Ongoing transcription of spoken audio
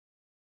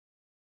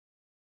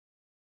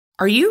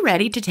Are you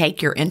ready to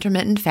take your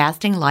intermittent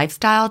fasting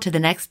lifestyle to the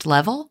next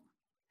level?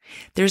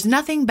 There's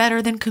nothing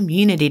better than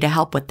community to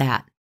help with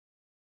that.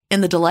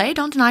 In the Delay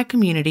Don't Deny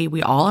community,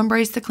 we all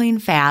embrace the clean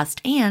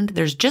fast, and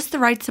there's just the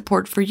right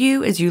support for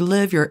you as you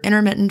live your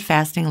intermittent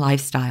fasting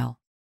lifestyle.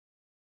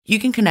 You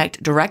can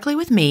connect directly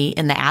with me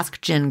in the Ask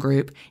Jen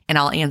group, and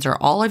I'll answer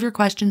all of your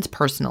questions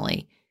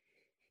personally.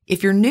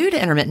 If you're new to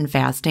intermittent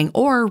fasting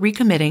or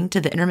recommitting to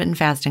the intermittent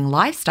fasting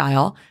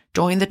lifestyle,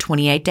 join the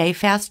 28-day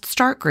Fast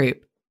Start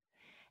group.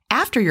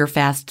 After your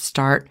fast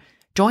start,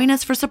 join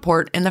us for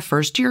support in the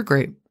first year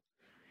group.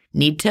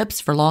 Need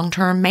tips for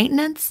long-term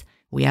maintenance?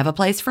 We have a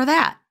place for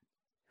that.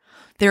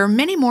 There are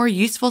many more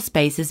useful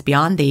spaces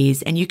beyond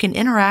these, and you can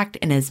interact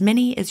in as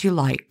many as you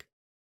like.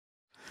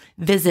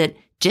 Visit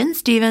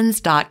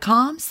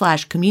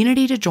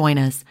jenstevens.com/community to join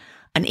us.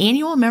 An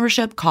annual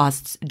membership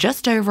costs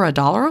just over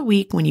 $1 a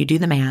week when you do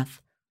the math.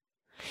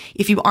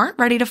 If you aren't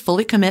ready to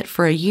fully commit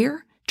for a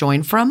year,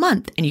 join for a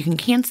month and you can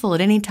cancel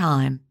at any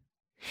time.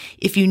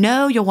 If you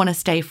know you'll want to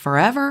stay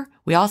forever,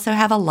 we also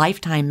have a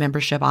lifetime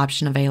membership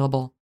option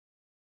available.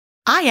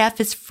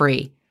 IF is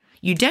free.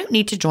 You don't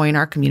need to join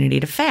our community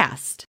to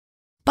fast.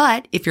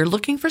 But if you're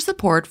looking for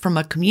support from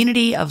a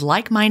community of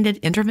like-minded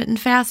intermittent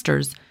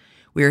fasters,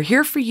 we're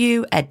here for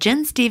you at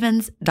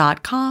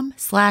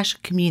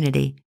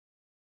jenstevens.com/community.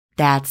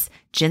 That's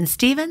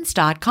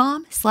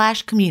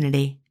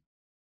jenstevens.com/community.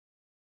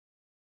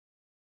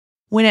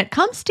 When it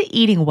comes to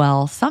eating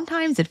well,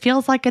 sometimes it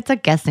feels like it's a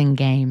guessing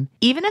game.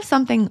 Even if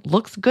something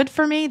looks good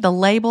for me, the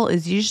label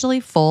is usually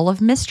full of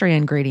mystery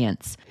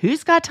ingredients.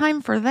 Who's got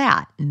time for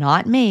that?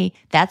 Not me.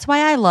 That's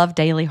why I love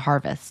Daily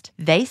Harvest.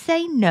 They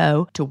say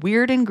no to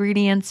weird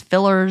ingredients,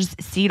 fillers,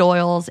 seed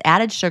oils,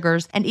 added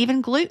sugars, and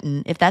even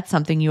gluten if that's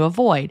something you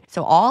avoid.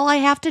 So all I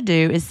have to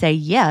do is say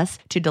yes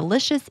to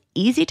delicious,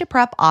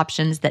 easy-to-prep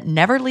options that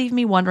never leave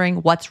me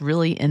wondering what's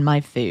really in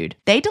my food.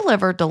 They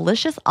deliver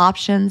delicious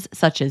options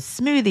such as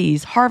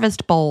smoothies,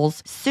 harvest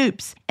bowls,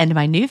 soups, and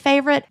my new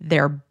favorite,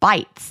 their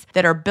bites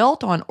that are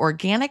built on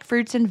organic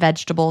fruits and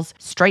vegetables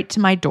straight to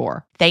my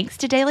door. Thanks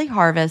to Daily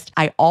Harvest,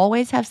 I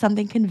always have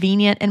something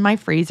convenient in my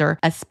freezer,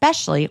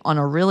 especially on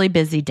a really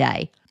busy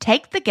day.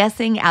 Take the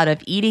guessing out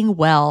of eating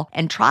well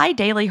and try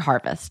Daily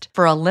Harvest.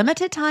 For a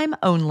limited time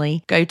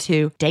only, go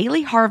to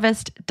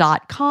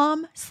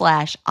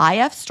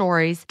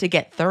dailyharvest.com/ifstories to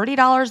get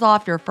 $30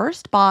 off your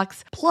first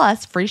box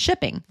plus free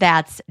shipping.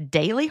 That's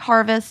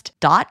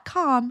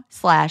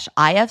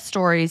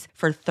dailyharvest.com/ifstories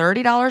for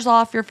 $30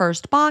 off your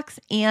first box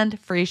and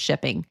free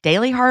shipping.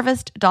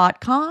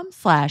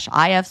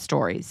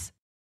 dailyharvest.com/ifstories.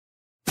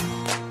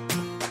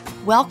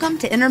 Welcome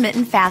to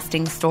Intermittent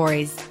Fasting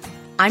Stories.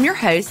 I'm your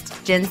host,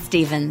 Jen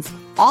Stevens,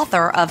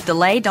 author of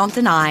Delay Don't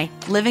Deny,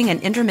 Living an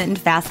Intermittent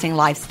Fasting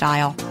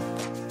Lifestyle.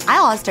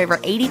 I lost over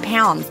 80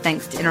 pounds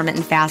thanks to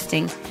intermittent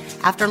fasting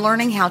after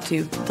learning how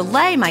to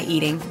delay my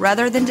eating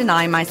rather than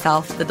deny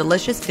myself the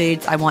delicious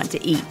foods I want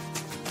to eat.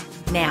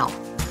 Now,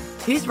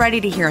 who's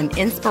ready to hear an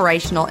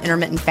inspirational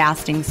intermittent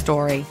fasting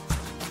story?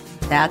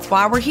 That's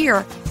why we're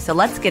here, so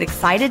let's get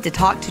excited to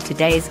talk to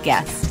today's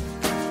guest.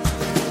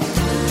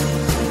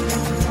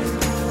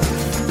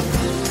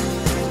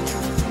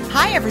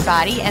 Hi,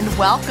 everybody, and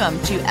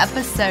welcome to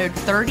episode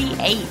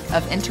 38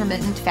 of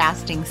Intermittent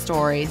Fasting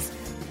Stories.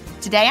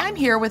 Today, I'm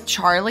here with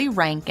Charlee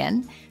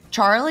Rankin.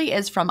 Charlee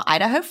is from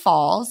Idaho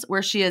Falls,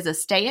 where she is a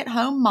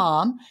stay-at-home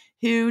mom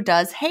who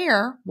does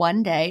hair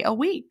one day a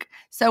week.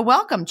 So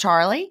welcome,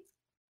 Charlee.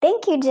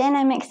 Thank you, Jen.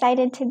 I'm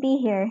excited to be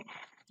here.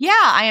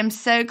 Yeah, I am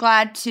so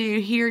glad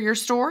to hear your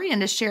story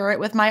and to share it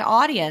with my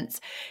audience.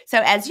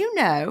 So as you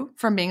know,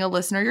 from being a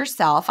listener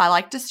yourself, I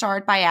like to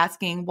start by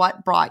asking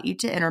what brought you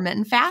to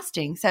intermittent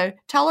fasting. So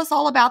tell us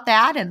all about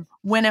that and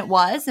when it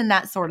was and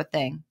that sort of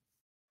thing.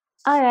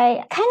 All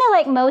right. Kind of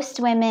like most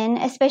women,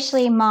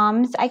 especially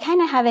moms, I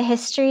kind of have a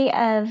history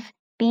of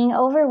being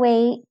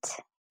overweight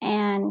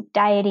and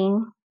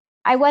dieting.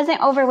 I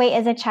wasn't overweight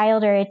as a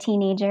child or a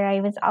teenager. I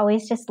was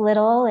always just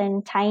little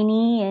and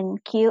tiny and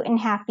cute and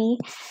happy.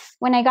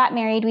 When I got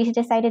married, we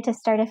decided to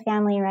start a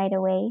family right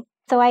away.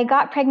 So I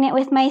got pregnant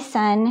with my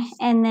son,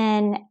 and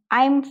then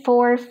I'm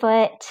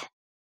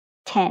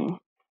 4'10"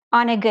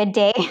 on a good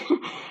day.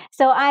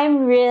 So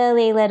I'm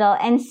really little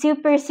and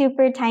super,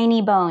 super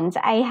tiny bones.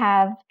 I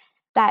have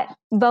that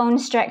bone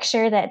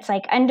structure that's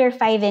like under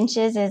 5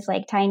 inches is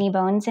like tiny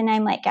bones, and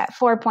I'm like at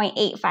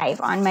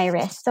 4.85 on my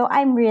wrist. So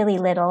I'm really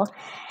little.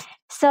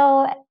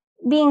 So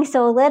being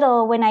so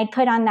little, when I'd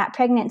put on that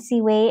pregnancy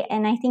weight,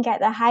 and I think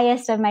at the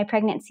highest of my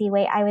pregnancy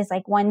weight, I was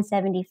like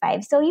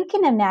 175. So you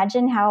can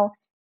imagine how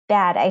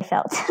bad I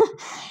felt.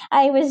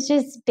 I was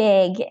just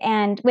big.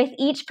 And with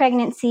each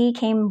pregnancy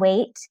came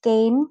weight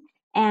gain,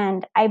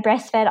 and I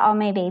breastfed all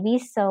my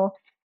babies. So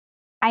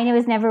I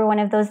was never one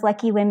of those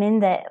lucky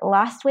women that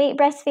lost weight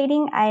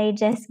breastfeeding. I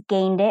just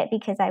gained it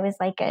because I was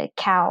like a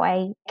cow.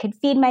 I could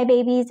feed my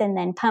babies and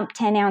then pump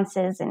 10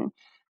 ounces, and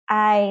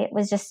I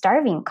was just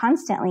starving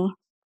constantly.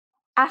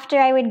 After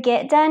I would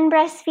get done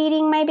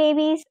breastfeeding my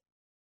babies,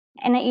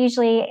 and I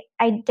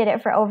did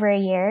it for over a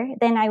year,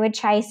 then I would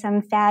try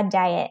some fad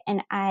diet,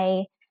 and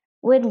I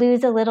would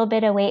lose a little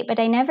bit of weight, but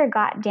I never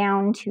got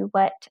down to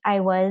what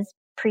I was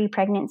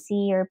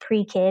pre-pregnancy or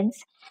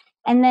pre-kids.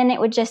 And then it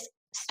would just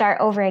start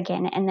over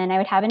again. And then I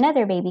would have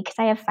another baby because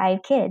I have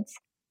 5 kids.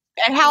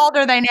 And how old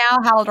are they now?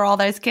 How old are all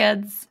those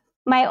kids?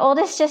 My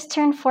oldest just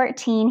turned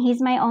 14.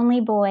 He's my only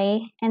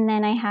boy. And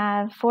then I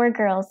have 4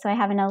 girls. So I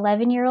have an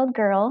 11-year-old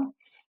girl,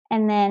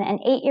 and then an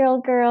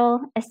 8-year-old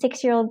girl, a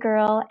 6-year-old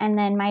girl, and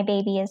then my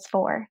baby is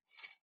 4.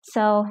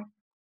 So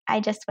I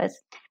just was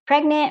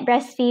pregnant,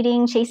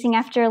 breastfeeding, chasing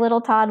after a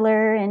little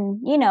toddler, and,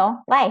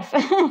 life.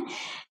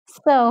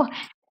 So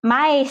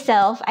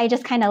myself, I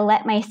just kind of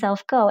let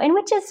myself go, and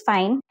which is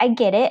fine. I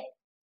get it.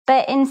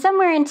 But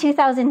somewhere in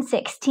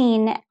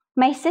 2016,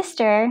 my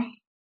sister,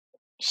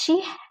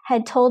 she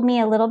had told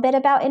me a little bit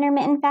about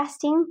intermittent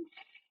fasting.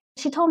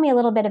 She told me a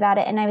little bit about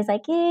it, and I was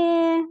like,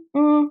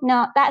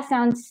 no, that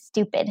sounds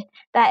stupid.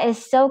 That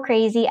is so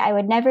crazy. I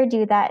would never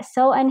do that.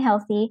 So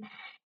unhealthy.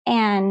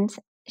 And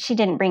she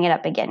didn't bring it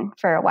up again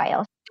for a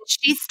while. Did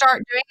she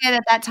start doing it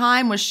at that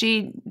time? Was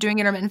she doing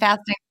intermittent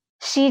fasting?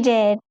 She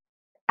did.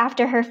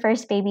 After her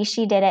first baby,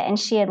 she did it, and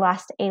she had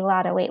lost a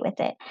lot of weight with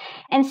it.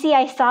 And see,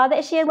 I saw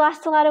that she had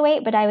lost a lot of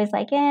weight, but I was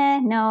like,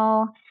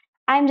 no,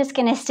 I'm just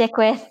going to stick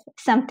with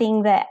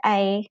something that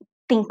I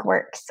think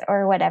works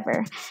or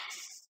whatever.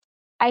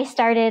 I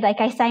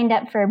signed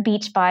up for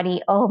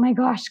Beachbody. Oh my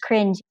gosh,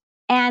 cringe.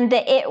 And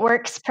the It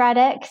Works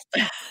products.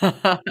 So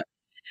with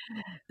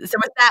that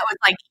was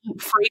like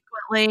eat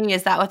frequently.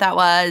 Is that what that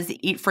was?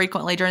 Eat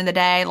frequently during the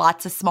day,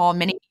 lots of small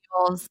mini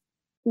meals.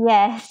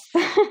 Yes.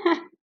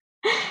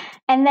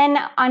 And then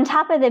on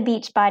top of the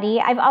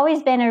Beachbody, I've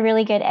always been a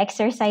really good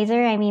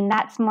exerciser. I mean,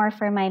 that's more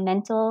for my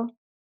mental.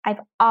 I've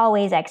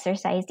always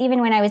exercised.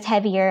 Even when I was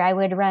heavier, I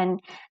would run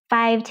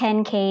 5,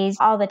 10Ks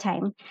all the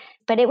time.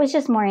 But it was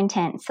just more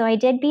intense. So I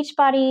did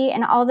Beachbody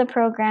and all the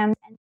programs.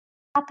 And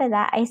on top of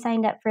that, I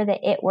signed up for the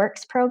It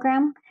Works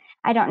program.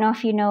 I don't know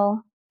if you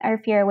know or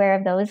if you're aware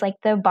of those, like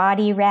the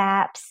body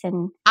wraps.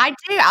 And I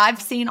do.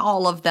 I've seen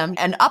all of them.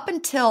 And up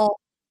until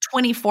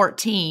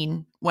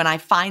 2014, when I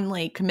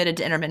finally committed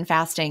to intermittent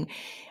fasting,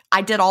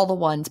 I did all the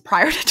ones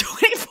prior to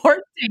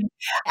 2014.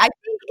 I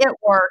think it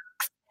works.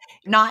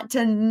 Not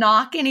to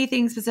knock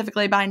anything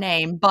specifically by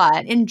name,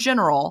 but in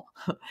general,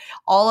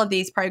 all of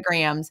these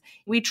programs,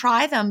 we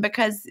try them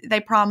because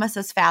they promise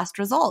us fast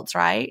results,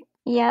 right?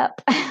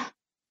 Yep.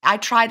 I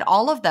tried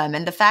all of them.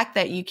 And the fact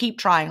that you keep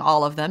trying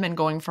all of them and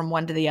going from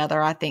one to the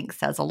other, I think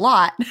says a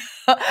lot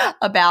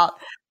about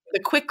the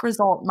quick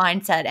result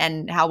mindset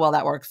and how well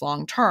that works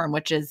long term,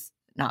 which is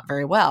not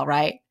very well,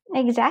 right?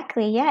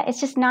 Exactly. Yeah. It's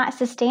just not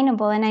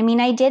sustainable. And I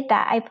mean, I did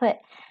that. I put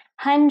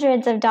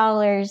hundreds of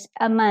dollars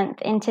a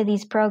month into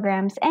these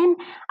programs, and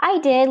I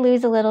did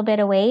lose a little bit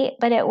of weight,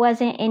 but it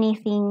wasn't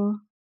anything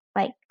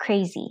like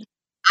crazy.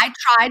 I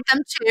tried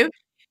them too.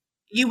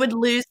 You would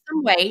lose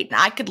some weight.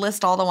 I could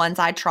list all the ones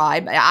I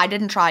tried, but I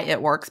didn't try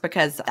It Works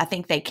because I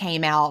think they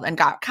came out and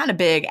got kind of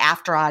big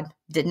after I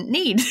didn't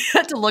need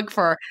to look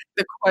for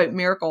the quote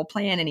miracle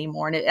plan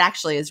anymore. And it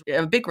actually is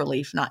a big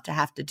relief not to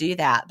have to do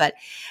that. But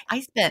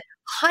I spent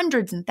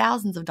hundreds and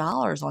thousands of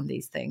dollars on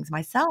these things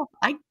myself.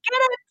 I get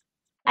it.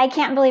 I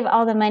can't believe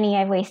all the money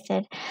I've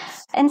wasted.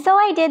 And so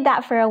I did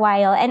that for a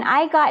while, and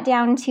I got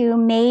down to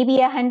maybe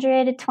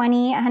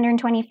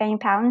 125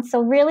 pounds.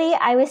 So really,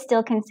 I was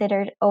still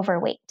considered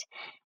overweight,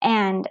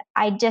 and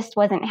I just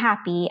wasn't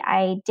happy.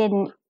 I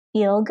didn't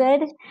feel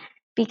good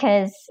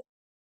because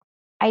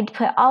I'd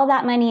put all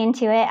that money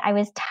into it. I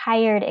was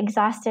tired,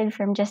 exhausted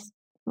from just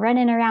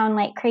running around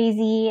like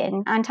crazy,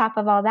 and on top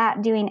of all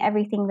that, doing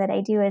everything that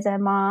I do as a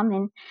mom,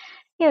 and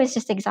it was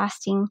just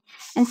exhausting.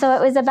 And so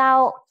it was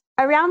about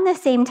around the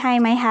same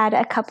time I had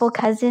a couple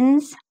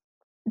cousins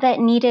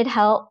that needed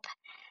help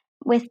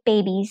with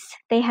babies.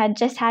 They had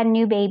just had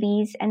new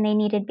babies and they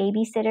needed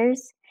babysitters.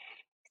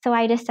 So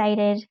I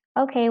decided,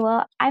 okay,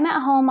 well, I'm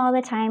at home all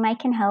the time. I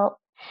can help.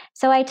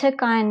 So I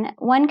took on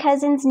one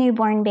cousin's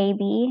newborn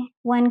baby,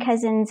 one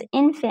cousin's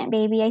infant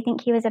baby. I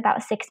think he was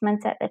about 6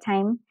 months at the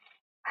time,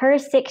 her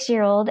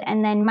 6-year-old,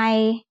 and then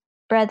my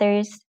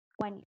brother's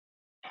 1 year.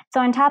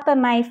 So on top of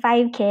my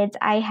 5 kids,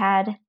 I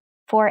had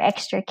 4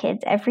 extra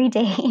kids every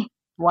day.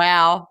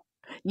 Wow.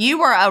 You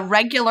were a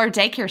regular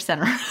daycare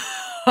center.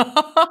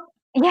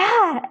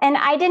 Yeah. And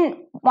I didn't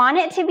want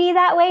it to be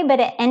that way, but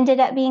it ended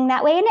up being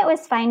that way. And it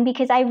was fine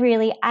because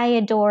I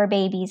adore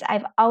babies.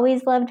 I've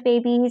always loved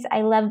babies.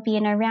 I love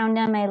being around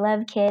them. I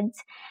love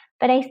kids.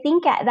 But I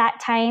think at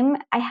that time,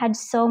 I had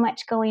so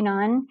much going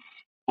on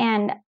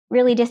and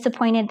really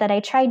disappointed that I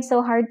tried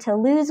so hard to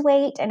lose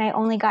weight and I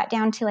only got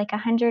down to like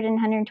 100 and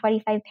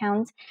 125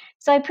 pounds.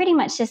 So I pretty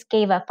much just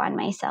gave up on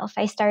myself.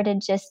 I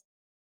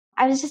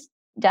was just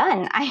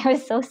done. I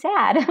was so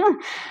sad.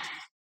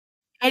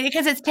 And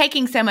because it's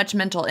taking so much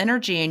mental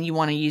energy and you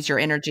want to use your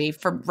energy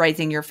for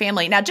raising your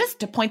family. Now, just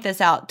to point this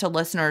out to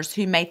listeners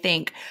who may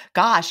think,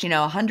 gosh,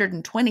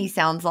 120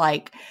 sounds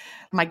like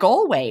my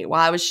goal weight.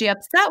 Why was she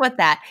upset with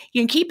that?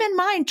 You can keep in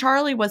mind,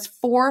 Charlee was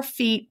 4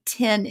 feet,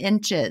 10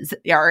 inches,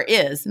 or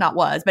is, not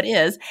was, but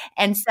is.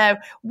 And so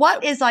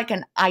what is like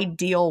an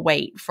ideal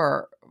weight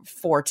for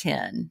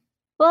 4'10"?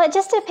 Well, it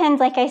just depends,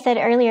 like I said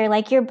earlier,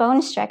 like your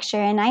bone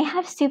structure. And I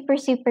have super,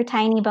 super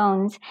tiny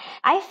bones.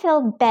 I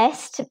feel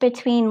best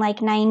between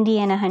like 90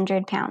 and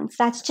 100 pounds.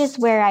 That's just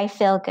where I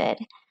feel good.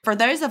 For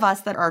those of us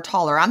that are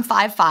taller, I'm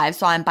 5'5",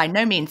 so I'm by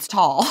no means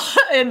tall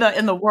in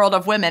the world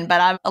of women, but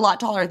I'm a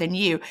lot taller than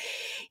you.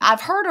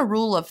 I've heard a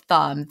rule of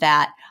thumb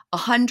that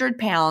 100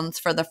 pounds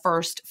for the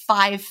first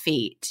 5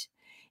 feet,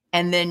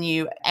 and then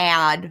you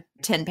add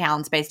 10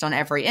 pounds based on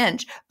every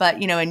inch.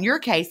 But, in your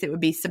case, it would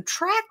be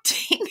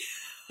subtracting,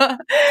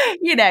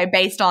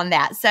 based on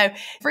that. So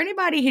for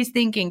anybody who's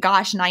thinking,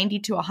 gosh, 90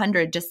 to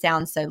 100 just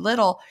sounds so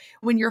little,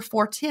 when you're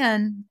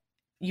 4'10",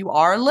 you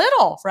are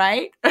little,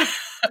 right?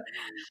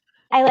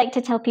 I like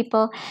to tell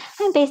people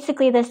I'm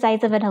basically the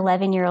size of an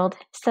 11-year-old,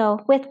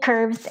 so with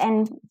curves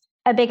and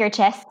a bigger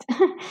chest.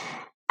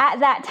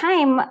 At that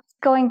time,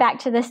 going back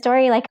to the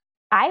story, like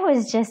I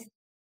was just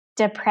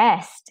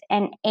depressed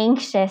and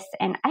anxious,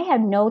 and I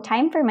had no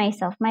time for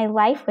myself. My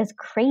life was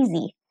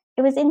crazy.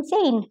 It was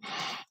insane.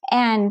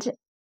 And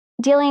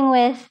dealing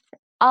with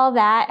all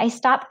that, I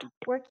stopped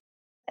working.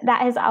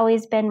 That has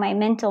always been my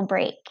mental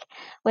break,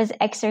 was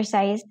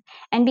exercise.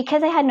 And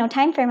because I had no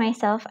time for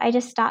myself, I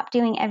just stopped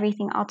doing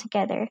everything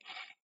altogether.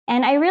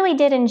 And I really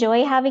did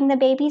enjoy having the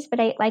babies, but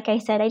like I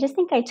said, I just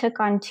think I took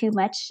on too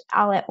much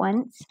all at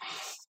once.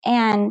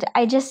 And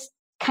I just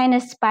kind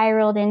of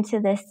spiraled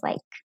into this like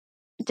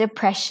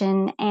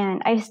depression,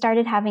 and I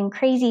started having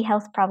crazy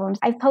health problems.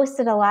 I've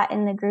posted a lot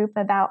in the group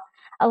about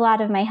a lot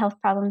of my health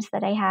problems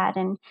that I had,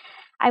 and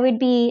I would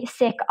be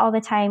sick all the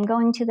time,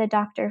 going to the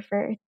doctor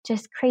for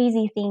just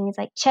crazy things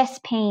like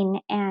chest pain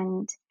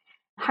and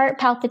heart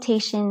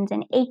palpitations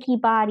and achy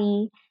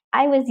body.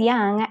 I was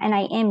young, and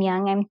I am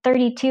young. I'm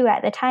 32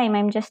 at the time.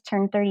 I'm just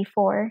turned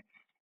 34.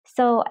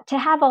 So to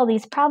have all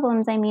these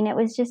problems, I mean, it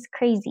was just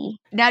crazy.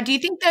 Now, do you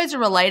think those are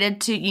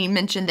related to, you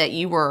mentioned that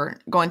you were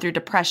going through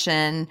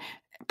depression,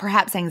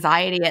 perhaps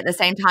anxiety at the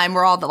same time?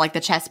 Were all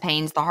the chest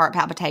pains, the heart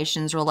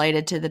palpitations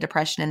related to the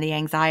depression and the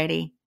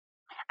anxiety?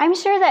 I'm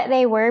sure that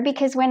they were,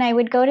 because when I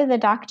would go to the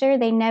doctor,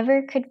 they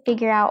never could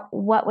figure out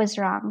what was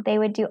wrong. They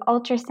would do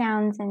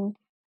ultrasounds, and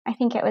I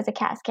think it was a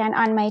CAT scan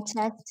on my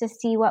chest to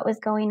see what was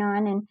going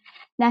on, and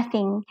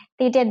nothing.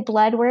 They did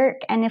blood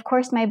work, and of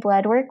course my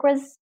blood work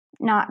was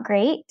not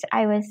great.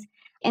 I was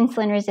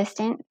insulin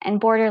resistant and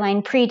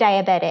borderline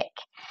pre-diabetic.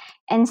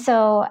 And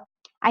so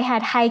I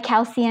had high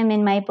calcium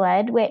in my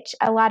blood, which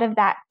a lot of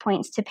that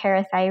points to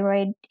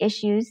parathyroid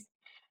issues.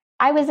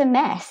 I was a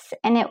mess,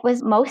 and it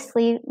was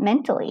mostly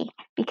mentally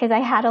because I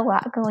had a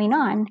lot going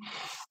on.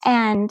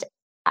 And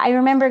I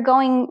remember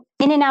going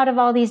in and out of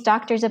all these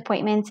doctor's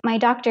appointments. My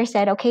doctor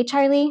said, okay,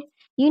 Charlee,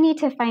 you need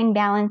to find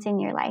balance in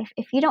your life.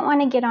 If you don't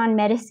want to get on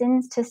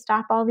medicines to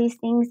stop all these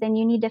things, then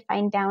you need to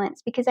find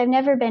balance, because I've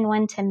never been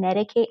one to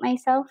medicate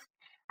myself.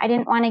 I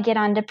didn't want to get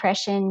on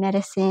depression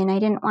medicine. I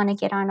didn't want to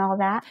get on all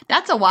that.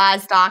 That's a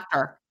wise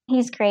doctor.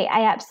 He's great.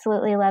 I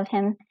absolutely love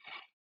him.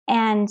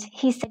 And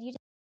he said, you just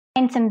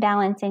find some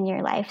balance in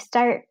your life.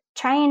 Start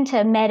trying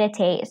to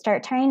meditate.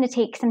 Start trying to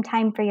take some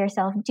time for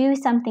yourself. Do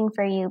something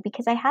for you,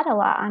 because I had a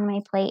lot on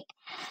my plate.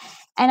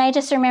 And I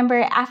just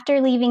remember after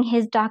leaving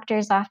his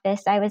doctor's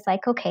office, I was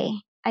like, okay,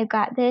 I've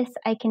got this.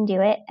 I can do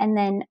it. And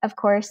then, of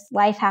course,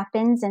 life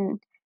happens, and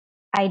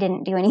I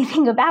didn't do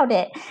anything about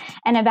it.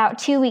 And about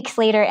 2 weeks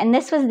later, and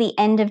this was the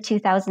end of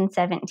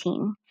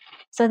 2017.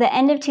 So the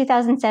end of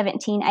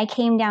 2017, I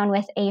came down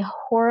with a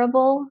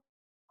horrible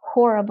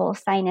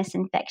sinus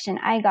infection.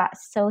 I got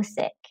so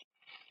sick.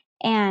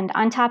 And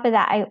on top of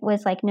that, I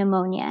was like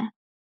pneumonia.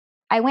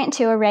 I went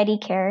to a Ready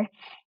Care,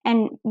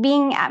 and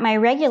being at my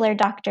regular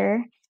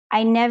doctor,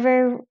 I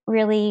never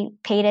really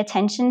paid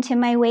attention to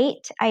my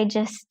weight. I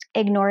just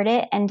ignored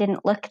it and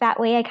didn't look that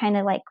way. I kind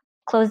of like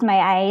closed my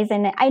eyes,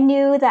 and I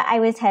knew that I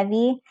was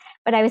heavy,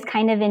 but I was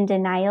kind of in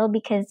denial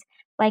because,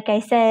 like I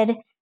said,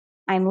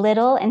 I'm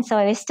little. And so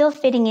I was still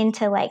fitting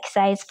into like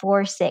size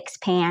 4-6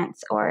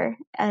 pants or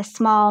a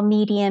small,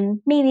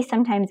 medium, maybe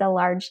sometimes a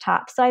large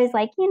top. So I was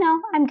like,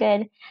 I'm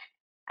good.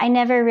 I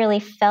never really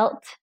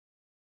felt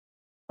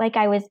like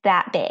I was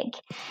that big.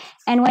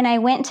 And when I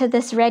went to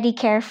this Ready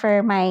Care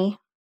for my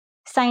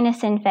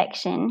sinus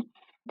infection,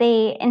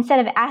 they,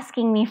 instead of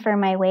asking me for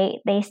my weight,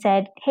 they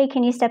said, hey,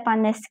 can you step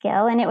on this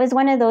scale? And it was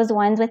one of those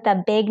ones with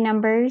the big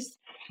numbers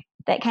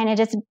that kind of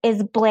just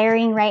is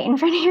blaring right in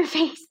front of your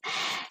face.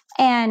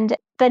 And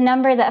the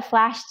number that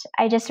flashed,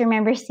 I just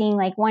remember seeing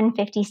like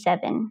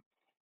 157.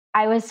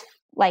 I was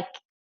like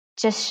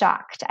just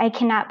shocked. I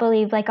cannot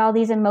believe like all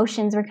these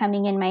emotions were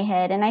coming in my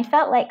head. And I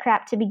felt like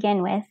crap to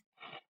begin with,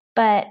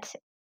 but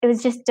it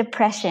was just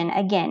depression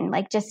again,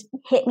 like just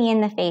hit me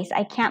in the face.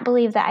 I can't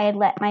believe that I had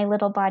let my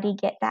little body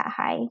get that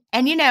high.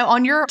 And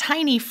on your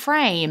tiny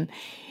frame,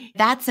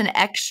 that's an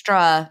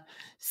extra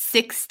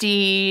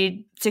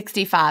 60,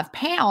 65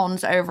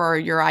 pounds over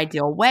your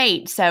ideal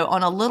weight. So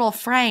on a little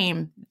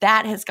frame,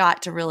 that has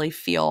got to really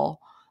feel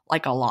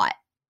like a lot.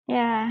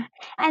 Yeah.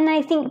 And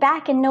I think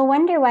back, and no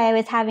wonder why I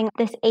was having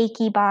this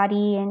achy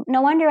body, and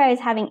no wonder I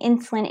was having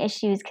insulin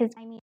issues, because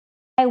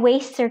I My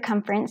waist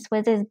circumference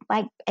was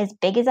as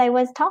big as I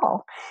was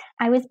tall.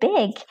 I was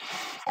big.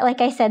 Like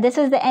I said, this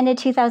was the end of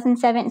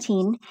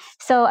 2017.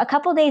 So a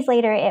couple days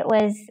later, it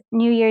was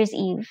New Year's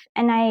Eve,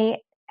 and I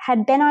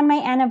had been on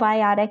my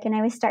antibiotic and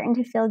I was starting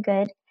to feel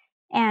good.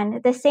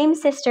 And the same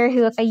sister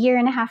who a year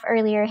and a half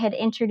earlier had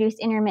introduced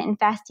intermittent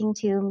fasting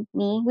to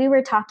me, we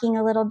were talking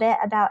a little bit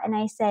about, and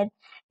I said,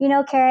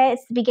 Kara,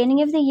 it's the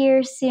beginning of the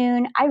year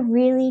soon. I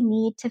really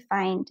need to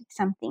find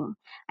something.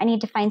 I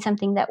need to find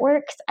something that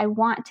works. I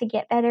want to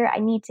get better. I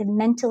need to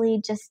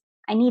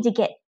I need to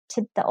get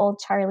to the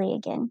old Charlee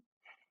again.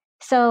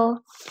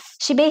 So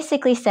she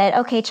basically said,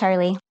 okay,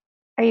 Charlee,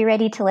 are you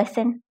ready to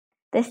listen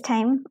this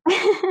time?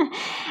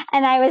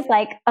 And I was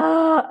like,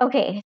 oh,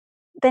 okay.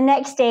 The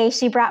next day,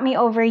 she brought me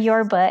over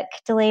your book,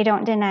 Delay,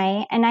 Don't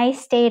Deny, and I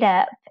stayed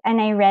up and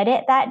I read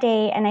it that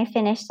day and I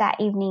finished that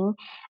evening.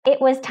 It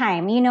was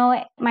time.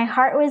 My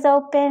heart was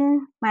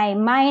open, my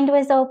mind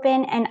was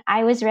open, and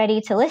I was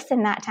ready to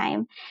listen that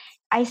time.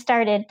 I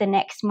started the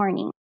next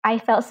morning. I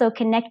felt so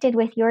connected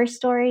with your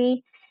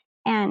story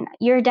and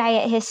your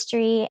diet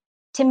history.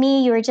 To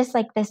me, you were just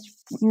like this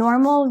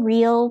normal,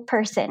 real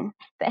person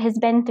that has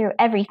been through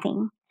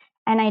everything.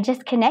 And I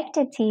just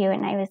connected to you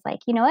and I was like,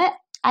 you know what?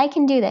 I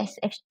can do this.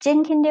 If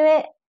Jen can do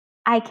it,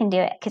 I can do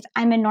it because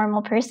I'm a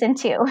normal person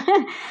too.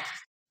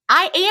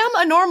 I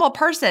am a normal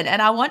person,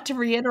 and I want to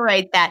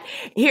reiterate that.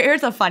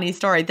 Here's a funny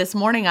story. This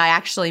morning, I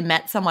actually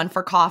met someone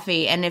for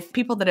coffee, and if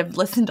people that have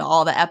listened to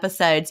all the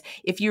episodes,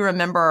 if you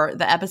remember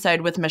the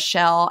episode with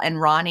Michelle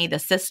and Ronnie, the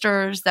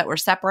sisters that were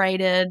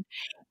separated,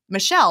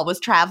 Michelle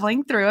was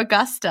traveling through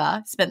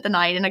Augusta, spent the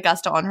night in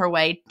Augusta on her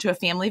way to a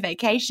family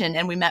vacation,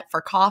 and we met for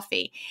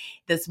coffee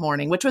this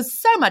morning, which was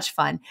so much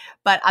fun.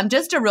 But I'm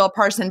just a real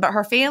person. But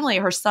her family,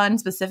 her son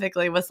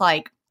specifically, was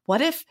like,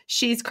 what if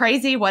she's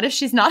crazy? What if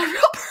she's not a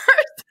real person?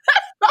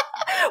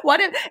 What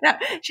if no,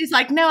 she's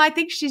like, no, I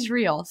think she's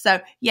real.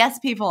 So yes,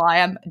 people, I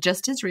am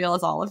just as real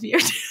as all of you.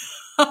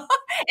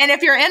 And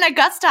if you're in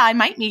Augusta, I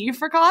might meet you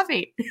for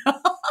coffee.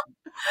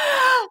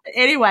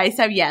 Anyway,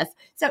 so yes.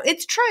 So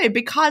it's true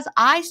because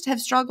I have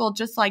struggled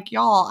just like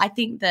y'all. I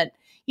think that,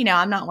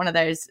 I'm not one of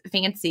those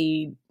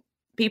fancy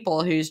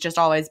people who's just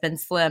always been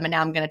slim and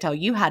now I'm going to tell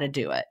you how to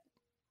do it.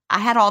 I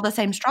had all the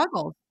same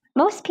struggles.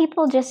 Most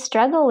people just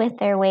struggle with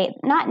their weight,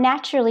 not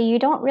naturally. You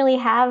don't really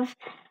have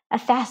a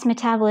fast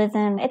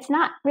metabolism. It's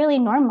not really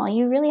normal.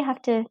 You really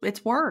have to.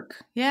 It's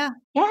work. Yeah.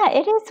 Yeah,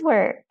 it is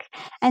work.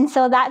 And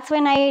so that's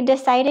when I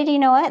decided, you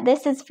know what,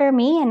 this is for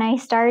me. And I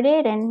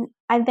started and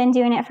I've been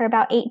doing it for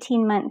about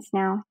 18 months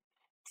now.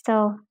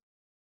 So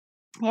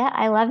yeah,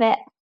 I love it.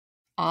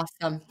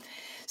 Awesome.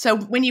 So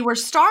when you were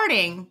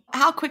starting,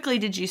 how quickly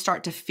did you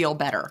start to feel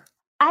better?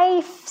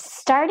 I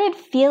started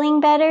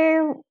feeling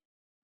better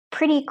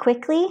pretty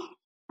quickly.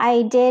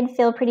 I did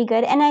feel pretty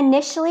good. And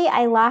initially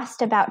I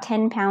lost about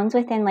 10 pounds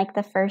within like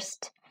the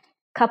first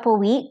couple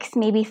weeks,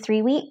 maybe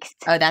 3 weeks.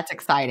 Oh, that's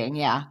exciting.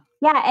 Yeah.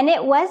 Yeah. And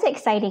it was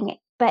exciting.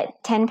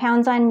 But 10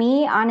 pounds on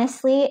me,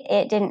 honestly,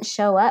 it didn't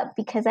show up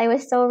because I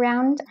was so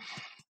round.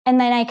 And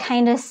then I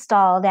kind of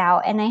stalled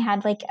out and I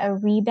had like a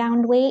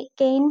rebound weight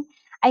gain.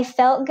 I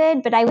felt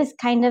good, but I was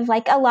kind of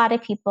like a lot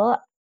of people.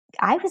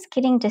 I was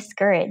getting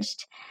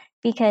discouraged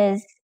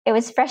because it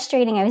was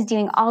frustrating. I was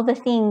doing all the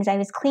things. I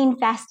was clean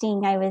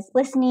fasting. I was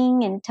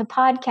listening and to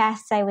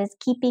podcasts. I was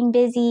keeping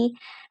busy.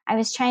 I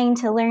was trying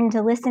to learn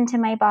to listen to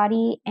my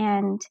body.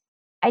 And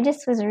I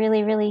just was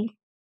really, really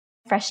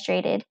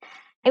frustrated.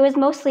 It was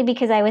mostly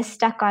because I was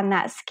stuck on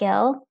that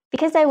scale,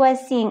 because I was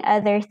seeing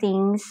other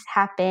things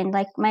happen.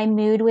 Like my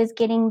mood was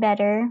getting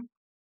better.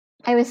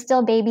 I was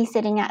still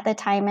babysitting at the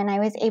time and I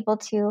was able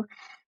to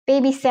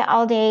babysit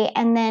all day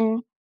and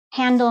then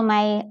handle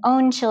my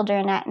own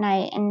children at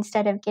night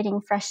instead of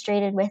getting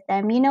frustrated with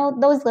them,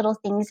 those little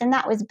things. And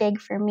that was big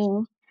for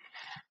me.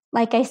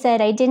 Like I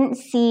said, I didn't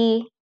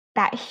see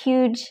that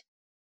huge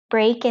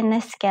break in the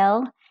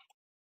scale,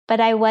 but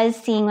I was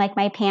seeing like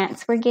my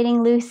pants were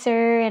getting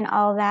looser and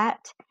all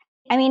that.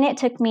 I mean, it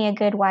took me a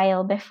good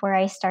while before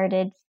I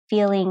started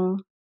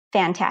feeling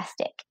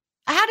fantastic.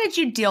 How did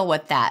you deal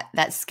with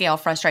that scale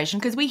frustration?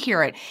 Because we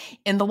hear it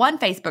in the one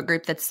Facebook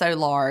group that's so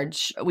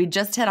large. We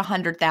just hit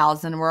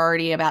 100,000. We're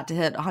already about to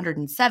hit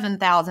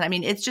 107,000. I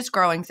mean, it's just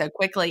growing so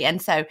quickly.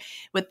 And so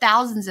with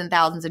thousands and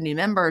thousands of new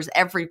members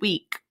every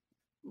week,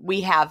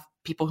 we have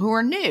people who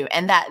are new.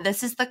 And that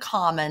this is the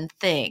common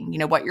thing.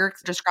 What you're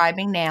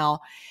describing now,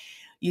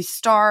 you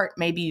start,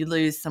 maybe you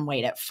lose some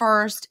weight at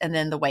first, and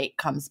then the weight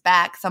comes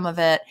back, some of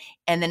it,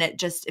 and then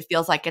it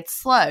feels like it's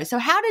slow. So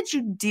how did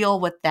you deal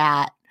with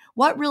that?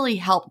 What really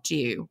helped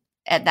you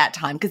at that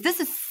time? Because this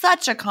is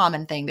such a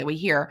common thing that we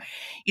hear,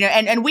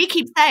 and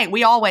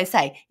we always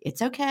say,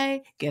 it's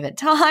okay, give it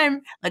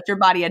time, let your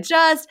body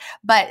adjust.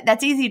 But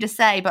that's easy to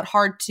say, but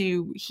hard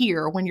to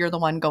hear when you're the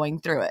one going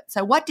through it.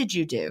 So what did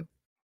you do?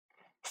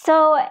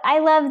 So I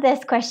love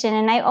this question,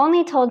 and I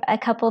only told a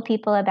couple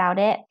people about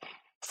it.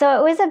 So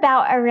it was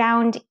about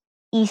around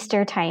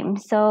Easter time.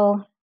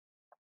 So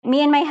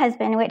me and my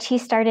husband, which he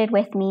started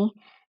with me,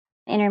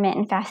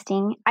 intermittent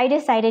fasting, I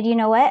decided, you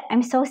know what?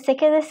 I'm so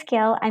sick of the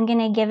scale. I'm going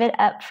to give it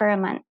up for a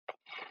month.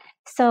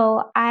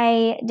 So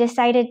I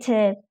decided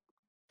to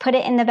put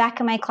it in the back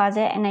of my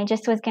closet, and I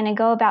just was going to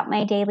go about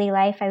my daily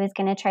life. I was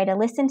going to try to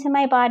listen to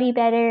my body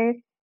better,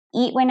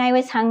 eat when I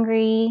was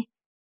hungry,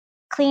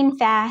 clean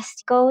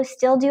fast, go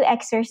still do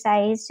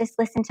exercise, just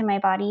listen to my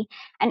body.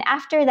 And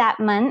after that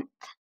month,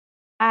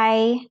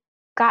 I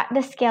got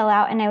the scale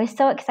out and I was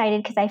so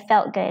excited because I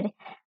felt good.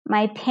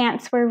 My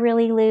pants were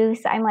really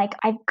loose. I'm like,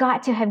 I've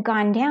got to have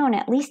gone down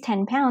at least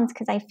 10 pounds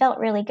because I felt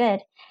really good.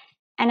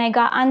 And I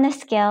got on the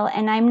scale,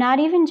 and I'm not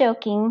even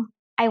joking,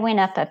 I went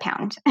up a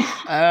pound.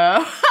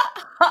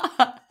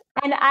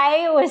 And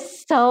I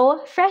was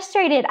so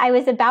frustrated. I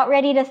was about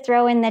ready to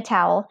throw in the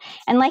towel.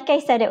 And like I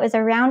said, it was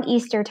around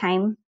Easter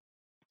time.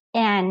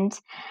 And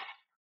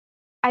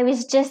I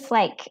was just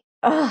like,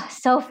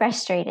 so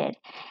frustrated.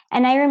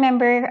 And I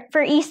remember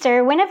for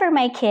Easter, whenever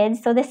my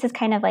kids, so this is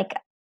kind of like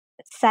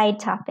a side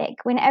topic,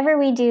 whenever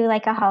we do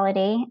like a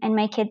holiday and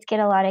my kids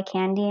get a lot of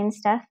candy and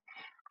stuff,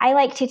 I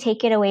like to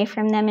take it away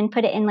from them and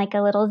put it in like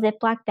a little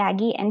Ziploc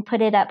baggie and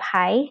put it up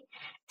high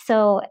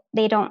so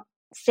they don't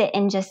sit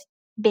and just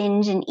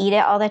binge and eat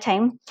it all the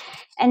time.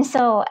 And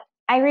so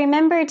I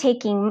remember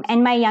taking,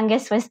 and my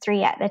youngest was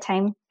 3 at the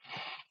time,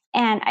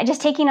 and I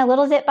just taking a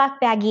little Ziploc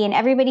baggie, and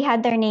everybody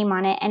had their name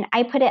on it, and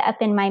I put it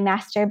up in my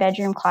master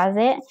bedroom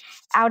closet,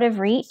 out of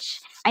reach.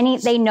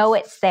 They know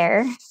it's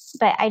there,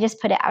 but I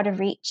just put it out of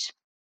reach.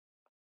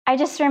 I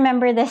just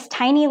remember this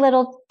tiny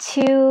little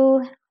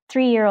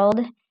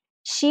 2-3-year-old.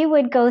 She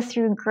would go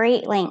through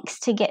great lengths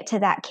to get to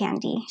that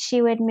candy.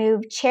 She would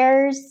move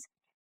chairs.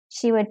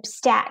 She would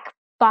stack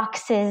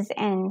boxes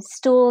and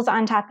stools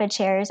on top of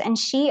chairs, and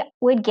she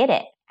would get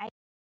it.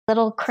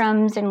 Little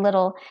crumbs and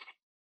little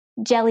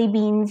jelly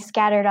beans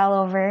scattered all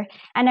over.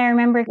 And I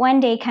remember one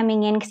day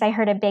coming in because I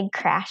heard a big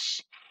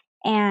crash,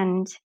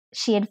 and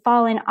she had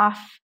fallen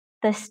off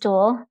the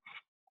stool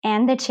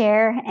and the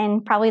chair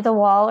and probably the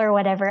wall or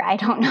whatever. I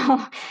don't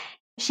know.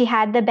 She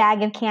had the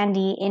bag of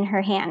candy in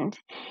her hand.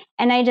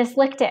 And I just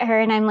looked at her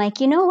and I'm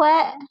like, you know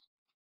what?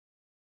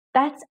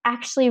 That's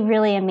actually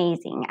really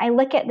amazing. I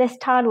look at this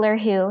toddler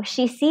who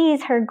she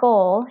sees her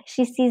goal,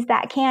 she sees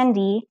that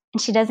candy,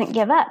 and she doesn't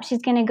give up.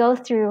 She's going to go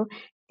through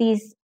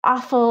these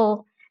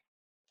awful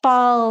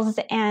falls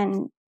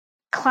and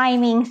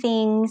climbing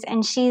things,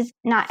 and she's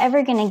not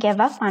ever going to give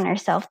up on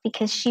herself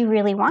because she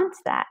really wants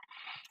that.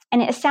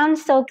 And it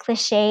sounds so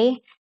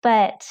cliche,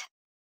 but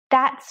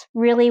that's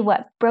really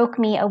what broke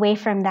me away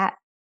from that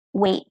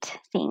weight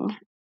thing.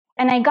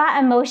 And I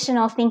got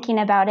emotional thinking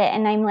about it.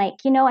 And I'm like,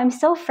 I'm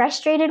so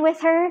frustrated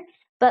with her,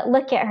 but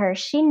look at her.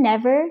 She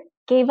never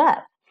gave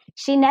up.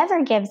 She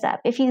never gives up.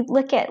 If you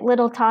look at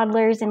little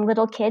toddlers and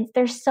little kids,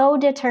 they're so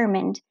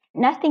determined.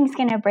 Nothing's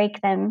going to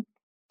break them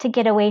to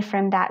get away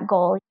from that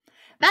goal.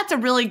 That's a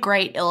really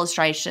great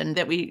illustration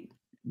that we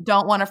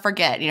don't want to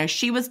forget.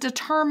 She was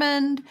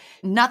determined.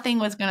 Nothing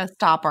was going to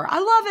stop her. I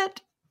love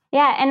it.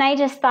 Yeah, and I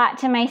just thought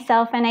to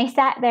myself, and I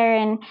sat there,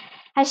 and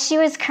as she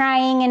was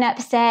crying and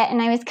upset,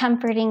 and I was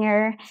comforting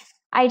her,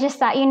 I just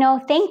thought,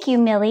 thank you,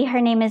 Millie.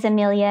 Her name is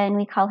Amelia, and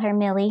we call her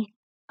Millie.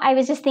 I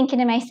was just thinking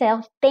to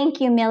myself, thank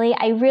you, Millie.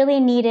 I really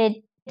needed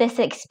this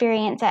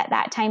experience at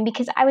that time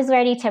because I was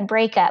ready to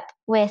break up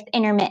with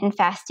intermittent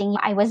fasting.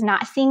 I was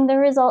not seeing the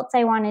results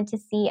I wanted to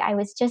see. I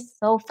was just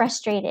so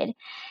frustrated.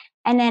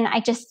 And then I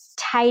just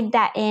tied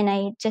that in.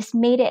 I just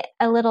made it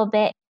a little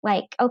bit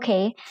like,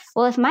 okay,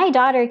 well, if my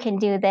daughter can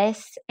do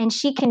this and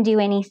she can do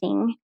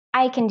anything,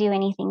 I can do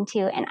anything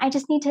too. And I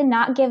just need to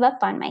not give up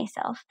on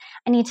myself.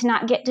 I need to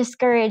not get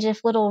discouraged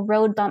if little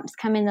road bumps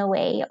come in the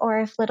way or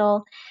if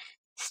little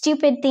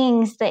stupid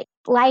things that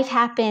life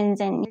happens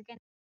and you're getting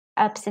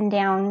ups and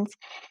downs.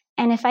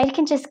 And if I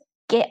can just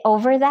get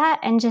over that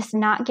and just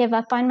not give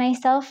up on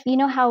myself, you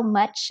know how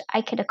much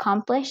I could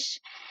accomplish.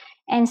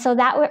 And so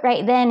that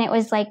right then, it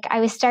was like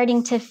I was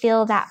starting to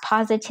feel that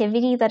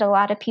positivity that a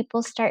lot of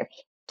people start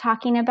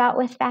talking about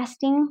with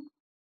fasting.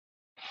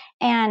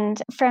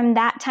 And from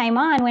that time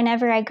on,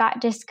 whenever I got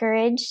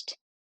discouraged,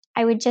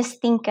 I would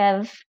just think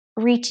of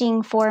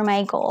reaching for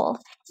my goal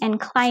and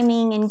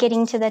climbing and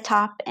getting to the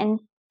top and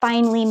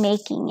finally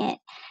making it.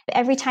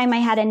 Every time I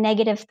had a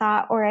negative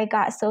thought or I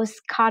got so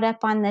caught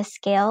up on the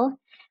scale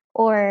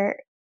or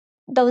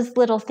those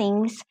little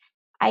things,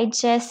 I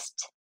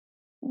just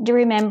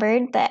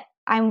remembered that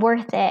I'm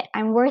worth it.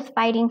 I'm worth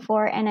fighting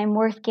for, and I'm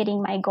worth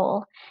getting my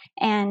goal.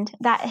 And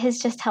that has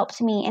just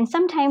helped me. And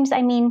sometimes,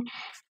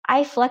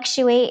 I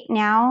fluctuate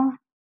now,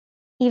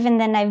 even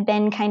then I've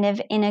been kind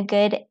of in a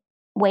good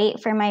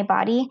weight for my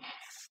body.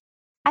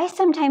 I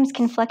sometimes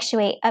can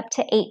fluctuate up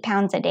to 8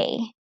 pounds a day.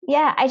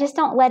 Yeah, I just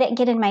don't let it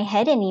get in my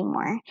head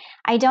anymore.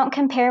 I don't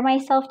compare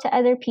myself to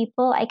other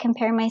people. I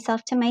compare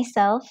myself to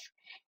myself.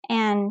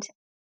 And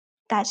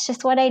that's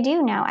just what I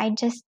do now.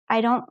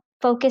 I don't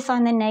focus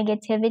on the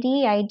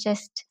negativity.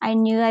 I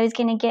knew I was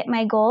going to get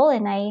my goal,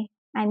 and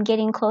I'm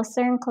getting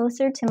closer and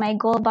closer to my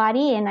goal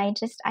body, and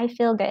I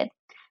feel good.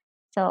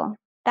 So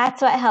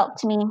that's what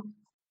helped me.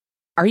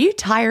 Are you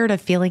tired of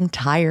feeling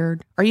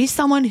tired? Are you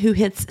someone who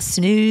hits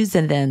snooze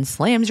and then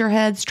slams your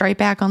head straight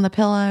back on the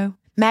pillow?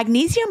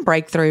 Magnesium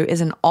Breakthrough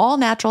is an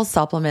all-natural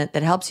supplement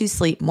that helps you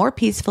sleep more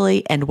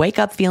peacefully and wake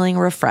up feeling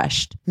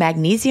refreshed.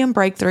 Magnesium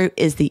Breakthrough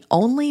is the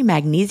only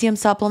magnesium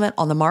supplement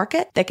on the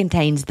market that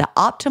contains the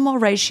optimal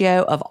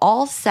ratio of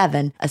all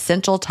 7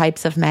 essential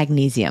types of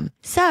magnesium.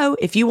 So,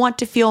 if you want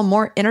to feel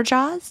more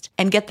energized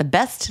and get the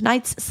best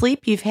night's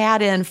sleep you've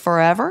had in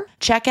forever,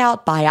 check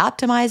out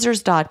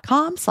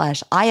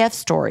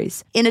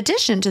bioptimizers.com/ifstories. In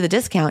addition to the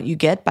discount you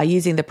get by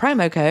using the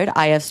promo code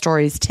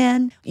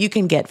IFStories10, you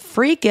can get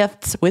free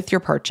gifts with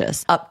your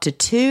purchase, up to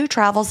 2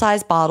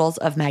 travel-size bottles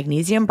of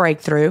Magnesium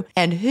Breakthrough,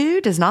 and who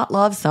does not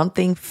love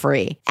something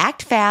free?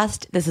 Act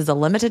fast. This is a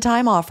limited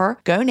time offer.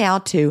 Go now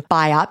to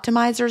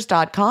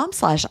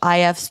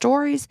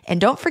bioptimizers.com/ifstories, and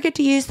don't forget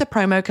to use the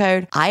promo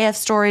code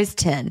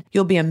IFStories10.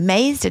 You'll be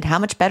amazed at how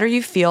much better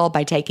you feel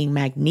by taking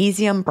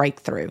Magnesium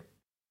Breakthrough.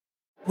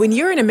 When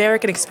you're an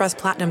American Express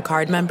Platinum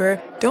card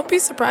member, don't be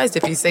surprised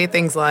if you say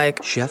things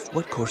like, "Chef,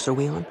 what course are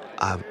we on?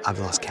 I've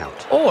lost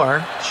count."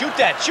 Or, Shoot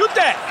that!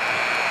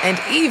 and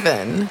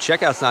even,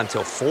 Checkout's not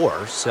until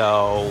 4,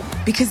 so...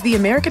 because the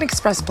American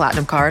Express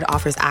Platinum Card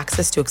offers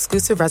access to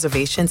exclusive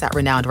reservations at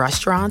renowned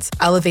restaurants,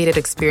 elevated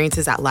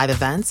experiences at live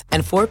events,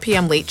 and 4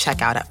 p.m. late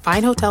checkout at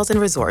fine hotels and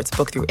resorts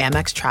booked through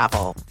Amex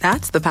Travel.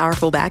 That's the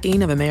powerful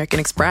backing of American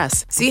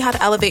Express. See how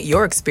to elevate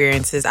your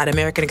experiences at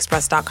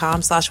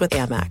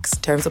americanexpress.com/withAmex.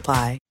 Terms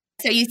apply.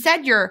 So you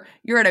said you're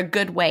at a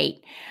good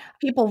weight.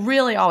 People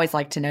really always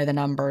like to know the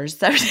numbers.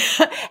 So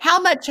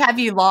how much have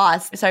you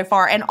lost so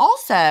far? And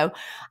also,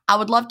 I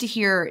would love to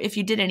hear if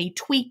you did any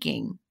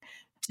tweaking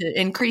to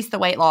increase the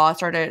weight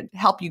loss or to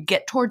help you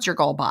get towards your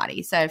goal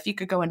body. So if you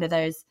could go into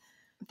those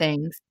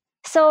things.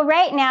 So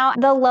right now,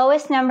 the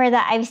lowest number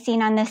that I've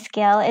seen on the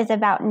scale is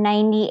about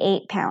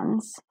 98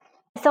 pounds.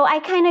 So I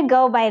kind of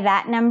go by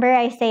that number.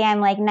 I say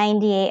I'm like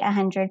 98,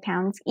 100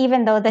 pounds,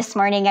 even though this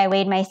morning I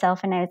weighed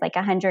myself and I was like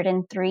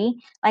 103.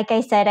 Like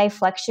I said, I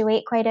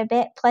fluctuate quite a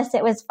bit. Plus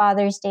it was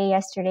Father's Day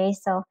yesterday.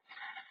 So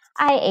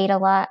I ate a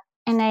lot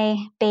and I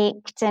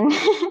baked and,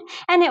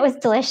 and it was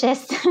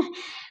delicious.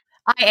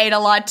 I ate a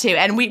lot too.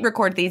 And we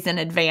record these in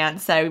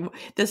advance. So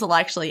this will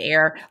actually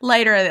air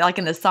later, like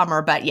in the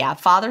summer. But yeah,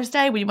 Father's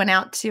Day, we went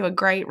out to a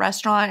great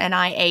restaurant and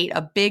I ate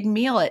a big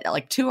meal at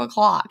like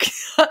 2:00.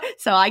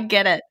 So I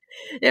get it.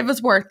 It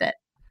was worth it.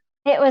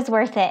 It was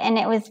worth it. And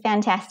it was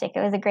fantastic.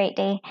 It was a great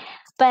day.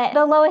 But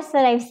the lowest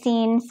that I've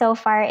seen so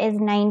far is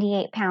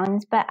 98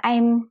 pounds. But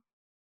I'm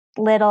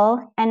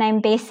little and I'm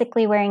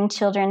basically wearing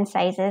children's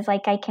sizes.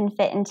 Like I can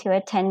fit into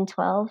a 10,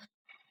 12.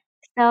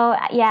 So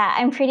yeah,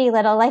 I'm pretty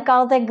little. Like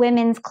all the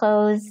women's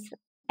clothes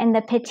and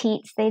the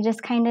petites, they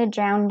just kind of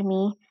drowned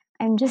me.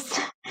 I'm just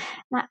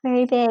not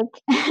very big.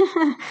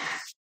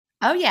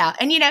 Oh, yeah.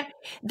 And,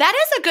 that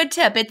is a good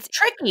tip. It's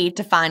tricky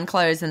to find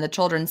clothes in the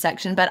children's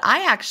section, but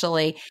I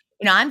actually,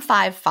 I'm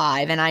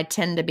 5'5", and I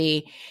tend to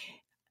be,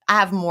 I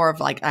have more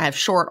of I have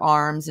short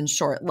arms and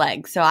short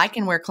legs, so I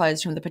can wear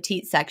clothes from the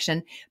petite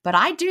section, but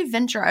I do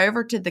venture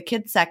over to the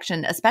kids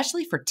section,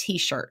 especially for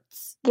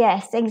T-shirts.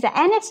 Yes,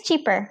 exactly. And it's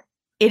cheaper.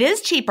 It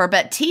is cheaper,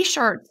 but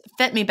T-shirts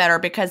fit me better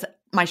because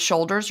my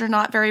shoulders are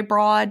not very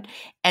broad.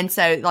 And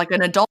so like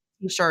an adult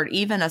T-shirt,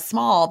 even a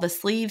small, the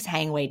sleeves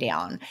hang way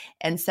down.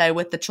 And so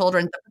with the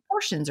children, the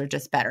proportions are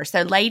just better.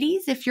 So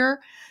ladies, if you're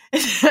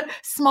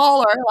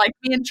smaller like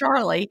me and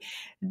Charlie,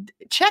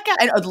 check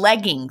out and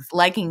leggings.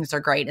 Leggings are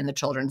great in the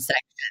children's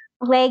section.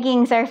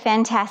 Leggings are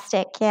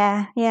fantastic.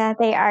 Yeah,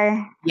 they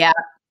are. Yeah.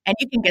 And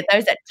you can get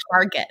those at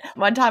Target.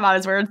 One time I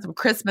was wearing some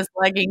Christmas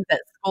leggings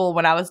at school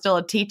when I was still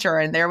a teacher,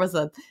 and there was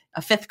a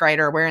 5th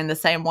grader wearing the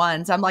same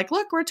ones. I'm like,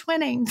 look, we're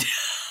twinning.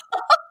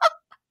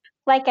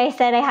 Like I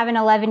said, I have an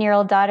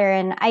 11-year-old daughter,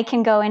 and I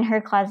can go in her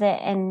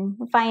closet and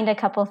find a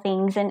couple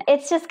things. And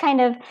it's just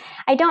kind of,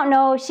 I don't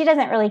know, she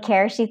doesn't really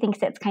care. She thinks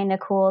it's kind of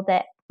cool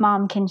that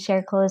mom can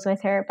share clothes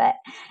with her, but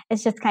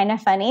it's just kind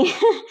of funny.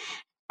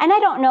 And I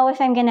don't know if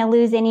I'm going to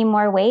lose any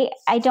more weight.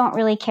 I don't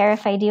really care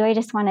if I do. I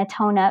just want to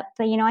tone up.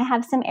 But, I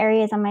have some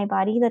areas on my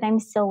body that I'm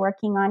still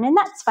working on, and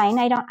that's fine.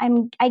 I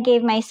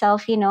gave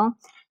myself, I'm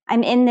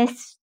in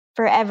this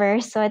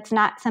forever. So it's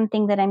not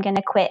something that I'm going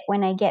to quit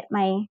when I get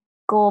my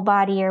goal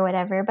body or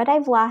whatever. But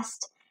I've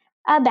lost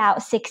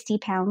about 60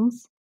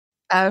 pounds.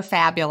 Oh,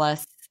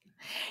 fabulous.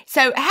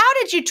 So how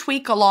did you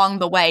tweak along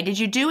the way? Did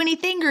you do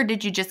anything, or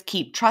did you just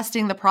keep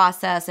trusting the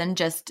process and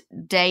just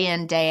day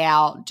in, day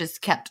out,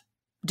 just kept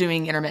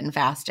doing intermittent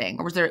fasting?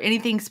 Or was there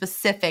anything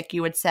specific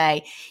you would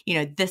say,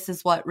 this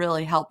is what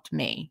really helped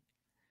me?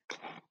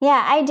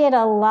 Yeah, I did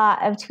a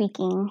lot of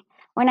tweaking.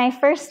 When I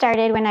first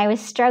started, when I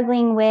was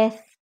struggling with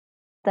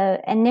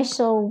the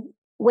initial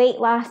weight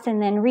loss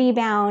and then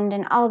rebound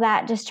and all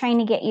that, just trying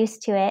to get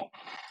used to it,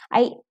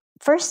 I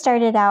first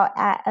started out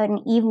at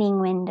an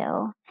evening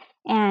window,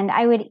 and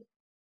I would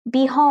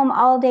be home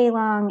all day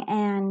long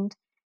and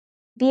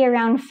be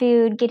around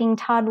food, getting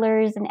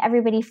toddlers and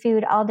everybody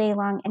food all day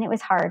long. And it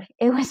was hard.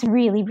 It was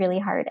really, really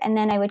hard. And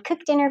then I would cook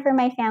dinner for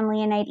my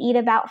family and I'd eat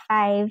about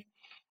 5.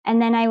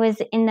 And then I was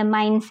in the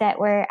mindset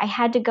where I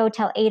had to go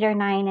till 8 or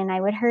 9, and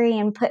I would hurry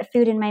and put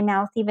food in my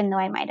mouth, even though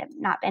I might have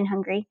not been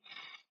hungry.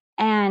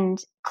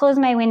 and close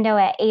my window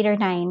at 8 or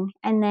 9.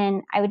 And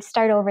then I would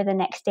start over the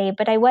next day,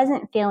 but I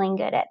wasn't feeling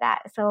good at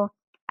that. So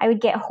I would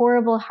get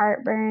horrible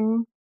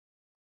heartburn.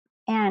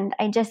 And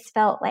I just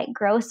felt like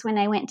gross when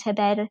I went to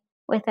bed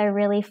with a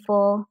really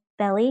full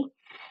belly.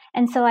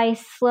 And so I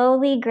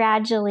slowly,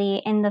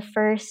 gradually, in the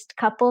first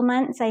couple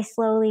months, I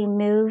slowly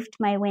moved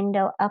my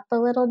window up a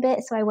little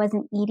bit so I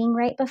wasn't eating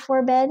right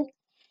before bed.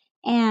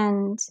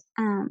 And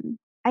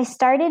I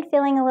started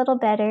feeling a little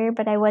better,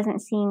 but I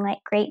wasn't seeing like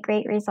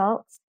great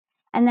results.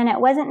 And then it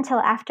wasn't until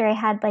after I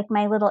had like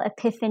my little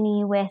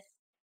epiphany with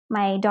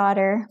my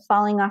daughter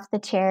falling off the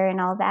chair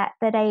and all that,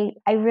 that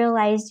I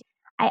realized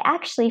I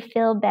actually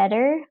feel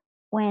better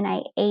when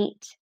I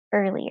ate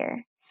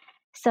earlier.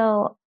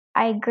 So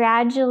I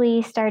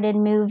gradually started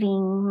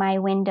moving my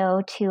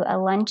window to a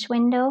lunch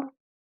window.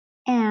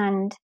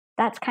 And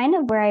that's kind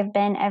of where I've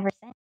been ever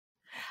since.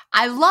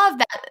 I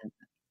love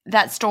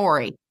that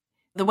story,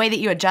 the way that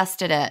you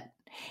adjusted it.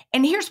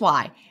 And here's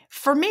why.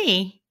 For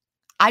me,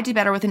 I do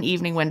better with an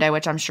evening window,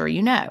 which I'm sure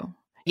you know.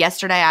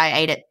 Yesterday, I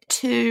ate at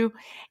 2,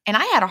 and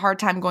I had a hard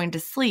time going to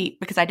sleep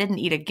because I didn't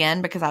eat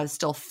again because I was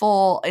still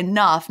full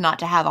enough not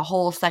to have a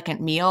whole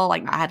second meal.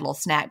 Like I had a little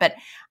snack, but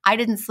I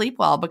didn't sleep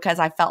well because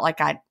I felt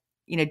like I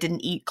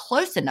didn't eat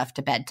close enough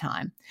to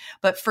bedtime.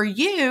 But for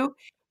you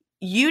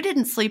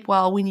didn't sleep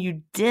well when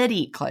you did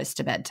eat close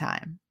to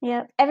bedtime.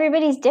 Yep.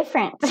 Everybody's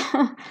different.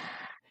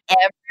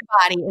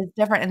 Everybody is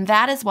different. And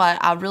that is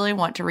what I really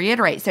want to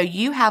reiterate. So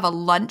you have a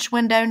lunch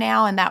window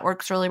now, and that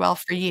works really well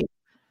for you.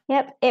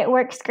 Yep. It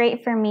works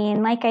great for me.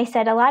 And like I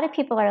said, a lot of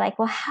people are like,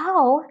 well,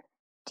 how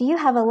do you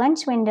have a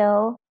lunch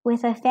window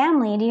with a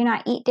family? Do you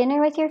not eat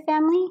dinner with your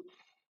family?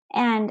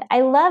 And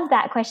I love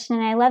that question.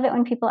 And I love it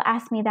when people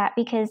ask me that,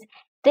 because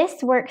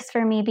this works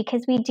for me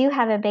because we do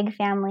have a big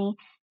family.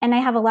 And I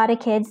have a lot of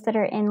kids that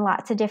are in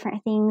lots of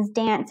different things,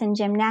 dance and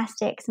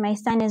gymnastics. My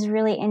son is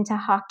really into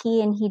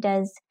hockey, and he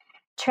does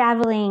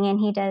traveling, and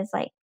he does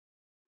like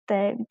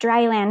the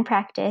dry land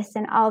practice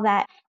and all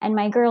that. And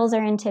my girls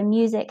are into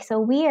music. So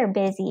we are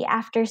busy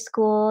after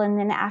school and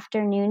then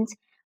afternoons.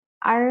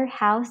 Our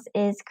house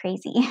is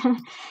crazy.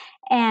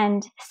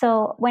 And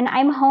so when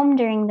I'm home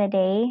during the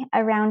day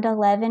around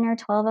 11 or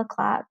 12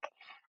 o'clock,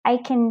 I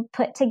can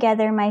put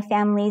together my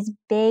family's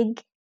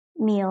big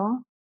meal,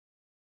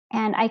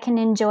 and I can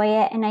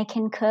enjoy it, and I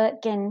can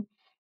cook, and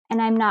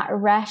I'm not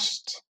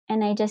rushed,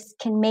 and I just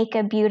can make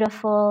a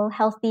beautiful,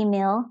 healthy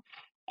meal.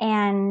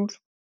 And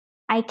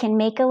I can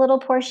make a little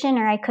portion,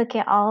 or I cook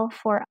it all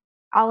for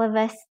all of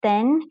us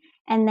then,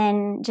 and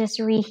then just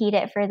reheat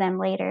it for them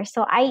later.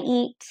 So I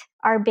eat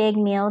our big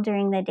meal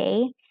during the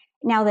day.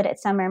 Now that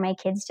it's summer, my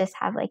kids just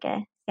have like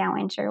a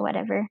sandwich or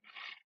whatever.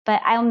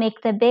 But I'll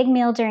make the big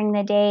meal during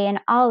the day, and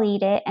I'll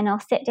eat it, and I'll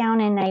sit down,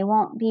 and I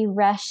won't be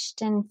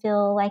rushed and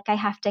feel like I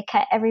have to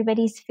cut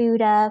everybody's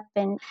food up.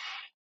 And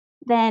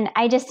then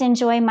I just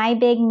enjoy my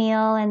big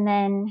meal. And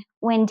then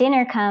when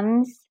dinner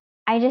comes,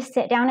 I just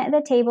sit down at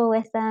the table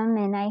with them,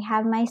 and I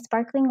have my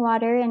sparkling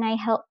water, and I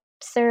help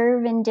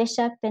serve and dish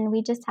up, and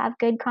we just have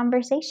good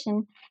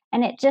conversation.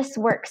 And it just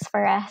works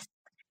for us.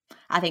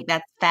 I think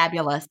that's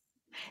fabulous.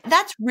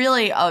 That's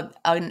really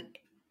an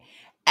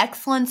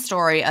excellent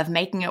story of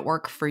making it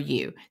work for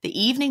you. The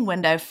evening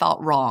window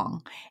felt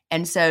wrong.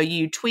 And so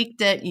you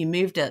tweaked it, you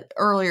moved it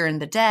earlier in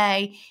the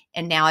day,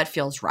 and now it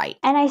feels right.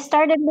 And I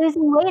started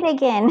losing weight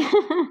again.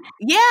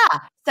 Yeah.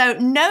 So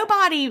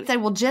nobody say,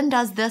 well, Jen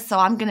does this, so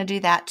I'm going to do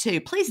that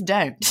too. Please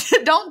don't.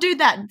 Don't do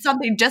that.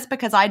 Something just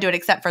because I do it,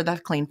 except for the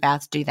clean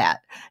fast, do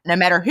that, no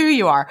matter who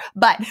you are.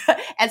 But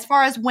as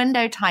far as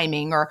window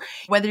timing, or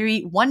whether you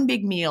eat one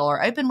big meal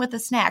or open with a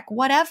snack,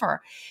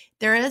 whatever,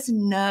 there is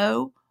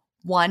no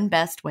one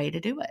best way to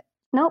do it.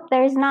 Nope,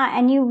 there's not.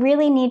 And you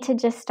really need to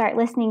just start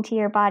listening to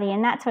your body.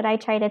 And that's what I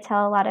try to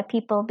tell a lot of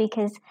people,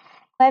 because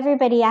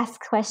everybody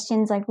asks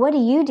questions like, what do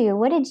you do?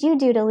 What did you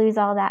do to lose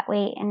all that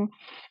weight? And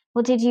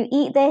well, did you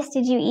eat this?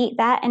 Did you eat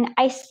that? And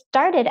I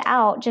started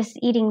out just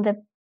eating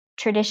the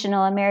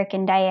traditional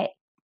American diet.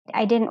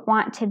 I didn't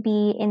want to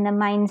be in the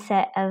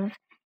mindset of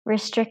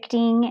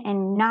restricting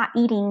and not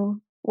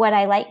eating what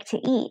I like to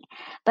eat.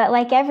 But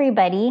like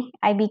everybody,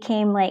 I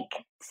became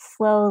like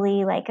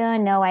slowly like, oh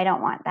no, I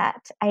don't want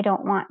that. I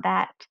don't want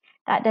that.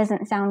 That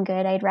doesn't sound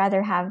good. I'd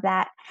rather have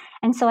that.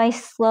 And so I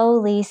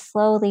slowly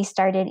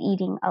started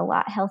eating a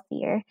lot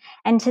healthier.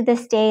 And to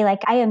this day,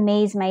 like I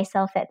amaze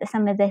myself at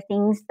some of the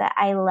things that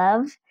I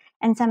love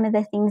and some of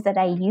the things that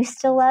I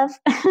used to love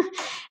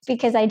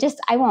because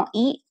I won't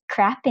eat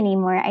crap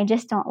anymore. I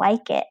just don't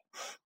like it.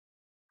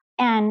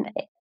 And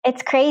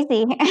it's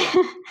crazy.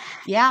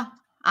 Yeah.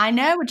 I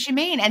know what you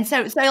mean. And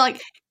so like,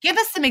 give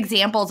us some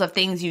examples of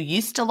things you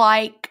used to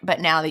like, but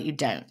now that you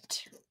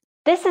don't.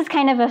 This is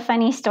kind of a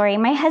funny story.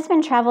 My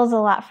husband travels a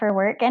lot for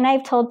work, and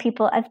I've told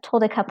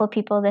a couple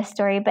people this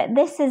story, but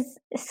this is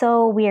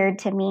so weird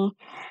to me.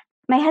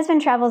 My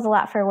husband travels a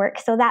lot for work,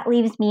 so that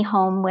leaves me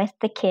home with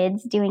the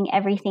kids doing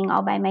everything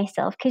all by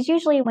myself. Because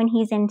usually when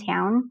he's in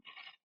town,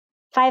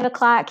 5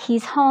 o'clock,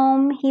 he's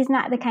home. He's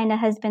not the kind of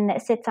husband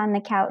that sits on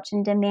the couch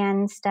and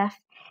demands stuff.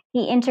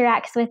 He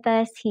interacts with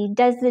us. He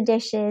does the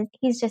dishes.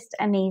 He's just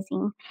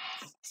amazing.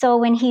 So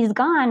when he's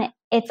gone,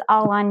 it's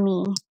all on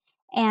me.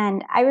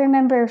 And I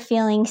remember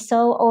feeling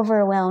so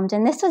overwhelmed.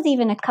 And this was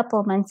even a couple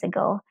of months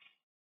ago.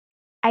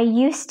 I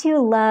used to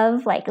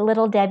love like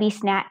Little Debbie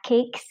snack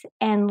cakes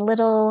and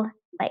little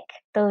like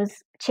those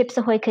Chips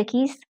Ahoy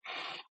cookies.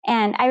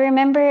 And I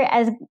remember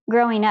as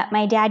growing up,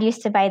 my dad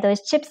used to buy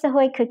those Chips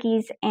Ahoy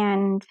cookies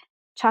and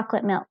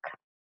chocolate milk.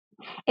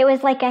 It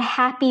was like a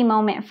happy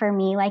moment for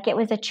me. Like it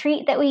was a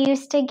treat that we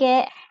used to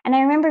get. And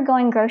I remember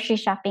going grocery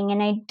shopping,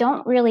 and I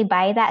don't really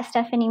buy that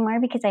stuff anymore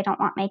because I don't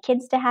want my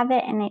kids to have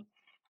it. And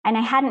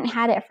I hadn't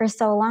had it for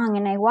so long.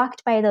 And I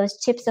walked by those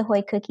Chips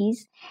Ahoy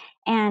cookies.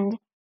 And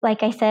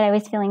like I said, I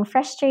was feeling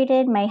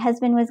frustrated. My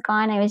husband was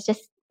gone. I was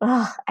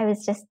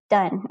just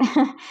done.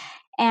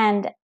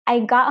 And I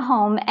got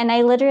home, and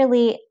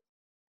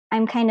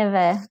I'm kind of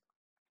a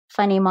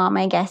funny mom,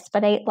 I guess,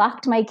 but I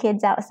locked my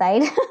kids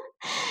outside.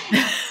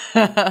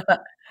 Oh,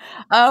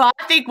 I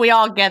think we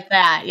all get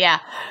that. Yeah.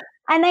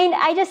 And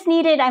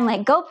I'm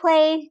like, go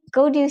play,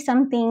 go do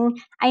something.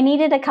 I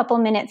needed a couple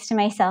minutes to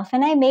myself.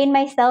 And I made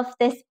myself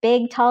this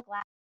big, tall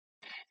glass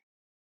of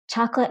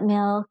chocolate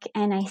milk.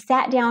 And I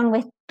sat down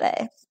with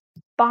the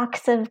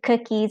box of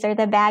cookies or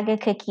the bag of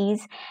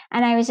cookies.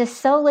 And I was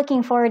just so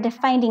looking forward to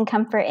finding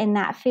comfort in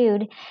that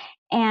food.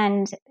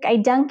 And I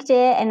dunked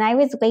it, and I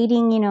was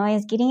waiting, I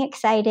was getting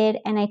excited,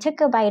 and I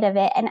took a bite of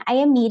it, and I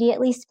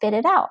immediately spit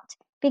it out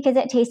because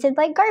it tasted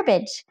like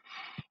garbage.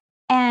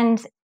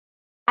 And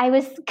I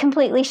was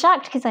completely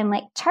shocked because I'm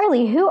like,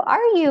 Charlee, who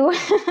are you?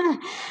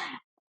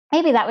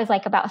 Maybe that was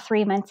like about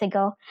 3 months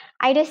ago.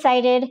 I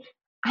decided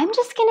I'm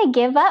just going to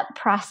give up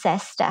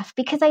processed stuff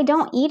because I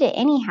don't eat it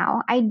anyhow.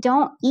 I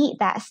don't eat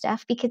that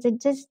stuff because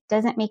it just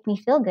doesn't make me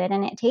feel good,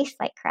 and it tastes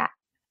like crap.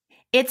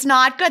 It's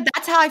not good.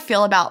 That's how I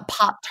feel about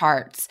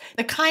Pop-Tarts.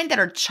 The kind that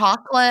are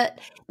chocolate,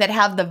 that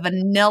have the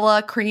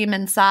vanilla cream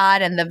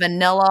inside and the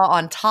vanilla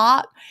on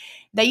top.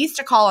 They used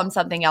to call them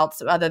something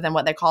else other than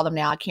what they call them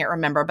now. I can't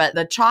remember. But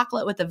the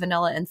chocolate with the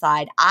vanilla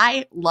inside,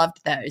 I loved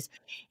those.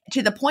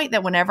 To the point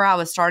that whenever I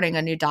was starting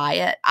a new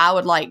diet, I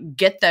would like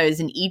get those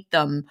and eat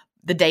them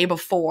the day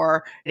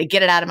before to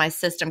get it out of my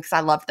system because I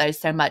love those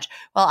so much.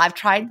 Well, I've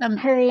tried them.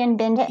 Hurry and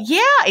binge it.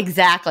 Yeah,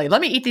 exactly. Let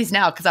me eat these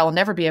now because I will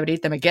never be able to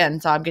eat them again.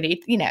 So I'm going to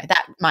eat,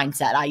 that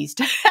mindset. I used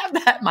to have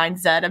that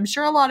mindset. I'm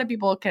sure a lot of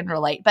people can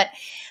relate. But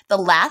the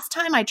last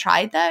time I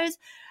tried those,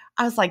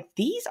 I was like,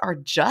 these are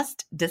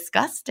just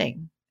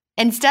disgusting.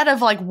 Instead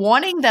of like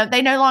wanting them,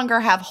 they no longer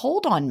have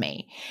hold on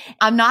me.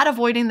 I'm not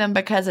avoiding them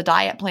because a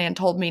diet plan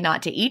told me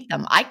not to eat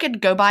them. I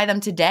could go buy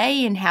them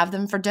today and have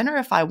them for dinner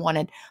if I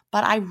wanted,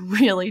 but I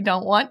really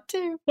don't want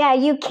to. Yeah,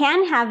 you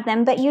can have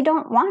them, but you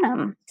don't want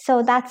them.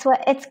 So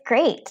it's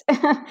great.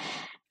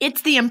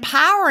 It's the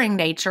empowering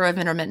nature of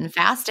intermittent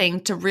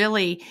fasting to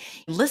really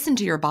listen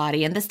to your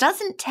body. And this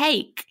doesn't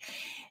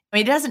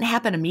it doesn't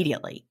happen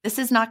immediately. This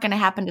is not going to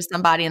happen to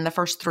somebody in the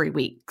first 3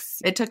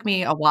 weeks. It took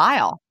me a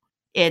while.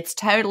 It's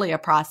totally a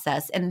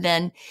process. And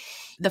then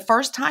the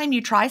first time you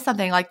try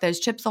something like those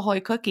Chips Ahoy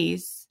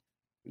cookies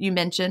you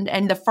mentioned,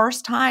 and the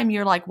first time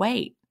you're like,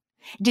 wait,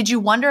 did you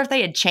wonder if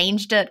they had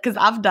changed it? Because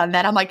I've done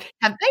that. I'm like,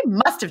 they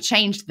must have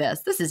changed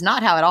this. This is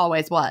not how it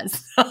always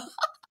was.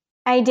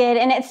 I did.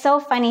 And it's so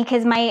funny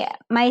because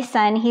my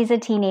son, he's a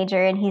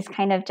teenager, and he's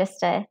kind of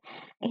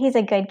he's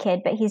a good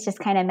kid, but he's just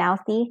kind of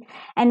mouthy.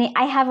 And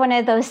I have one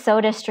of those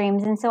soda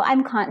streams. And so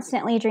I'm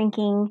constantly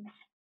drinking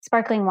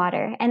sparkling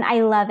water. And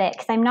I love it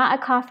because I'm not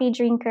a coffee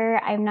drinker.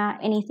 I'm not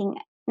anything,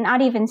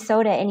 not even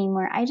soda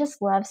anymore. I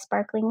just love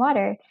sparkling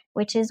water,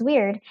 which is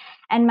weird.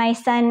 And my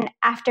son,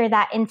 after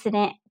that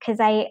incident, because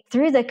I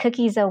threw the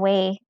cookies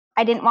away,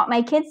 I didn't want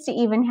my kids to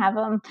even have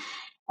them.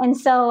 And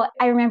so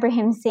I remember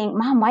him saying,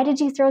 Mom, why did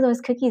you throw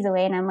those cookies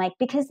away? And I'm like,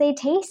 because they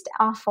taste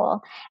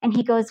awful. And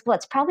he goes, well,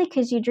 it's probably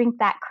because you drink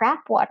that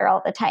crap water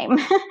all the time.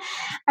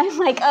 I'm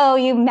like, oh,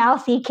 you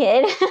mouthy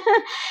kid.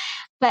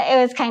 But it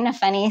was kind of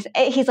funny.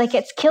 He's like,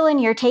 it's killing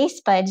your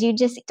taste buds. You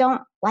just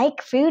don't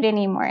like food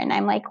anymore. And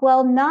I'm like,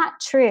 well,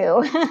 not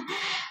true.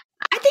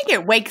 I think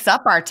it wakes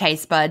up our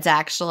taste buds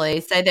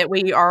actually, so that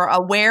we are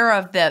aware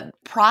of the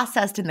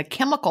processed and the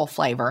chemical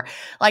flavor.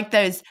 Like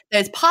those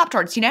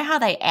Pop-Tarts, you know how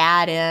they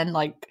add in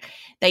like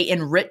they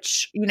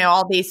enrich,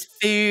 all these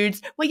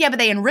foods. Well, yeah, but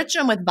they enrich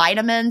them with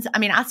vitamins. I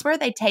mean, I swear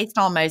they taste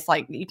almost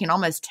like you can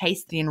almost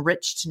taste the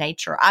enriched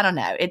nature. I don't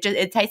know.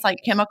 It tastes like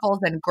chemicals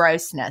and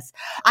grossness.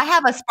 I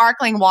have a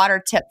sparkling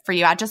water tip for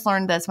you. I just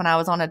learned this when I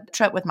was on a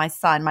trip with my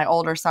son, my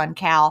older son,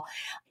 Cal.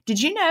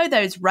 Did you know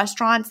those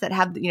restaurants that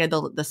have,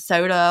 the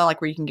soda,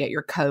 like where you can get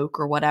your Coke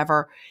or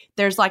whatever,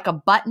 there's like a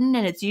button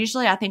and it's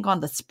usually, I think,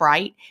 on the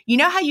Sprite. You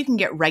know how you can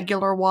get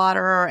regular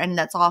water and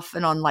that's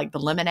often on like the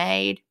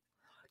lemonade?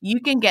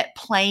 You can get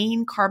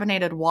plain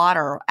carbonated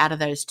water out of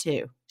those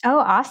too. Oh,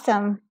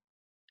 awesome.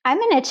 I'm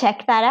going to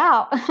check that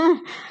out.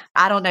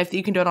 I don't know if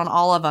you can do it on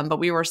all of them, but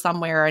we were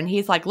somewhere and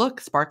he's like,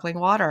 look, sparkling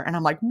water. And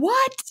I'm like,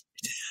 what?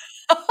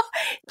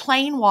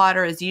 Plain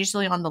water is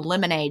usually on the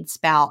lemonade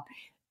spout.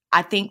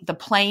 I think the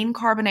plain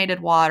carbonated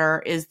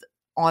water is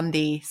on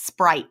the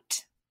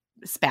Sprite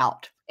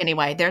spout.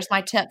 Anyway, there's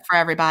my tip for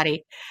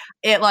everybody.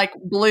 It like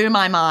blew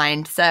my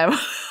mind. So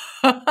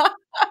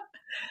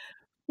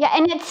Yeah,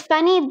 and it's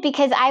funny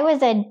because I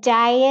was a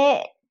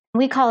diet,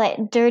 we call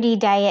it dirty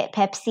diet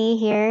Pepsi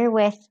here,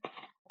 with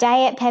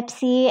diet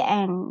Pepsi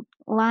and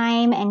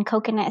lime and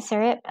coconut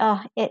syrup. Oh,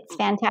 it's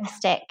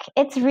fantastic.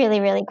 It's really,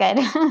 really good.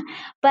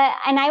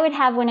 And I would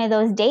have one of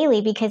those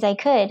daily because I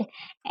could.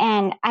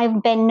 And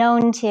I've been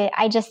known to,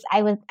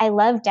 I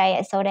love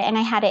diet soda, and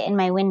I had it in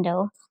my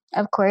window,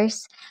 of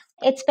course.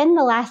 It's been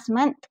the last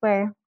month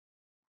where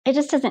it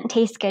just doesn't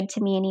taste good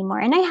to me anymore.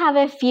 And I have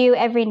a few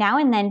every now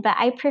and then, but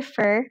I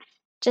prefer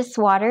just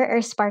water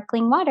or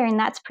sparkling water, and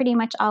that's pretty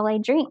much all I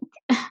drink.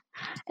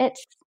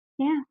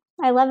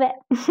 I love it.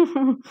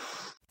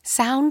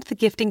 Sound the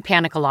gifting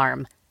panic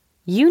alarm.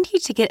 You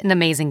need to get an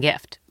amazing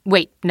gift.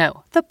 Wait,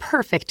 no, the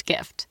perfect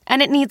gift.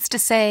 And it needs to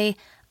say,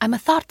 I'm a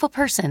thoughtful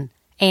person,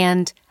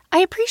 and I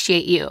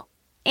appreciate you,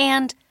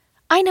 and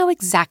I know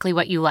exactly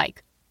what you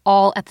like,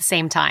 all at the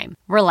same time.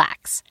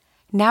 Relax.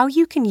 Now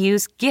you can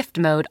use gift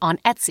mode on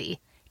Etsy.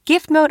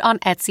 Gift mode on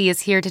Etsy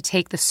is here to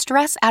take the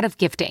stress out of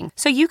gifting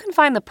so you can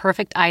find the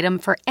perfect item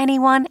for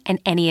anyone and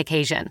any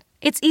occasion.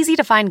 It's easy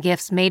to find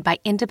gifts made by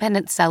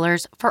independent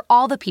sellers for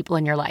all the people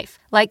in your life,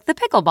 like the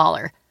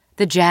pickleballer,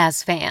 the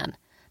jazz fan,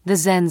 the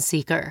Zen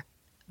seeker,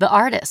 the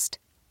artist,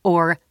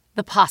 or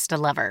the pasta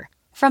lover.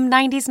 From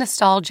 90s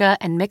nostalgia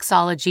and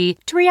mixology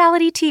to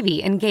reality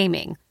TV and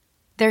gaming,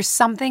 there's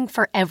something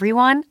for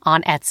everyone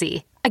on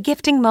Etsy. A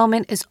gifting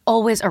moment is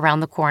always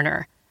around the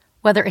corner.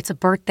 Whether it's a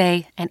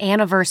birthday, an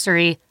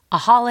anniversary, a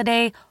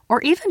holiday,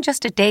 or even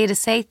just a day to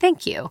say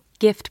thank you,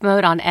 gift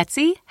mode on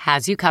Etsy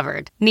has you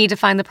covered. Need to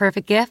find the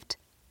perfect gift?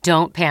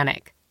 Don't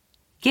panic.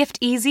 Gift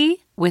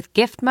easy with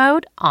gift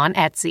mode on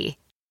Etsy.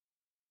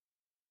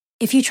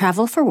 If you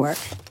travel for work,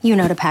 you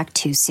know to pack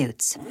 2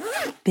 suits.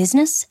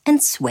 Business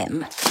and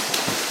swim.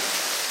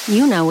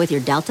 You know with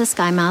your Delta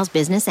SkyMiles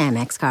Business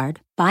Amex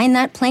card, buying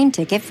that plane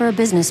ticket for a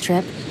business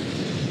trip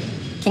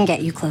can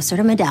get you closer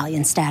to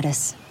medallion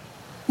status.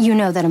 You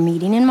know that a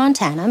meeting in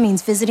Montana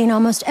means visiting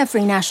almost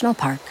every national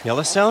park.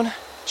 Yellowstone?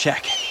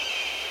 Check.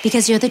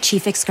 Because you're the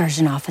chief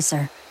excursion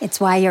officer. It's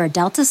why you're a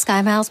Delta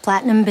SkyMiles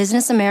Platinum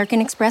Business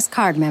American Express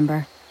card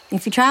member.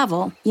 If you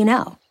travel, you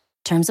know.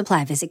 Terms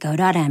apply. Visit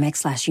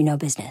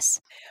go.amex/you-know-business.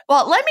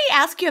 Well, let me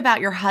ask you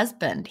about your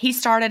husband. He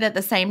started at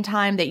the same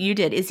time that you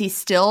did. Is he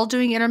still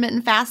doing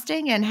intermittent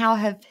fasting, and how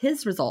have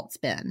his results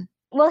been?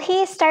 Well,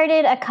 he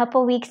started a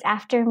couple weeks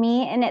after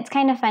me, and it's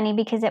kind of funny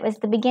because it was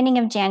the beginning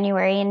of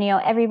January, and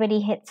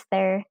everybody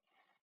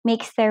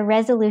makes their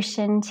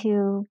resolution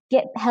to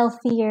get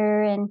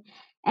healthier,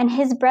 and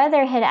his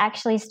brother had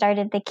actually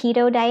started the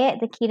keto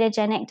diet, the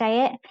ketogenic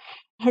diet.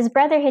 His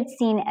brother had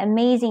seen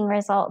amazing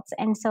results,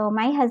 and so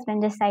my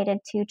husband decided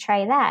to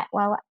try that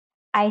while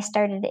I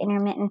started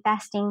intermittent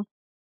fasting.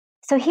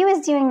 So he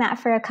was doing that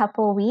for a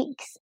couple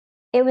weeks.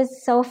 It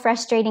was so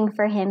frustrating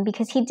for him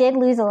because he did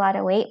lose a lot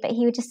of weight, but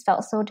he just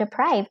felt so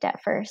deprived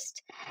at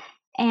first.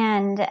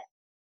 And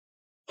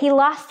he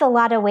lost a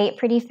lot of weight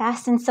pretty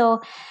fast. And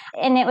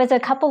it was a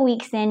couple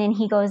weeks in, and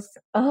he goes,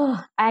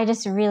 "Oh, I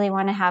just really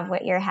want to have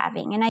what you're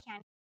having." And I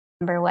can't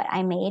remember what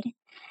I made.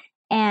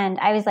 And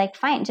I was like,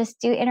 "Fine, just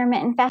do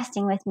intermittent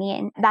fasting with me."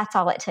 And that's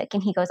all it took.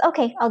 And he goes,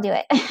 "Okay, I'll do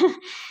it."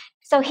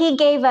 So he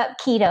gave up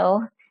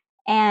keto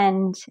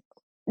and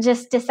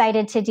just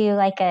decided to do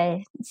like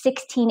a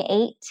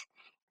 16-8.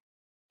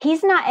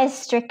 He's not as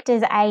strict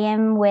as I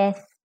am with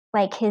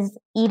like his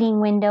eating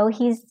window.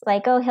 He's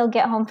like, he'll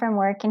get home from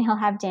work and he'll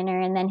have dinner,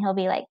 and then he'll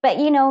be like, but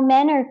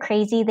men are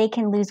crazy. They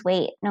can lose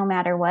weight no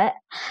matter what.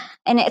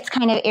 And it's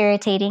kind of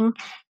irritating,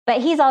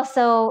 but he's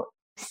also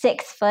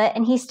 6 foot,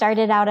 and he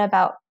started out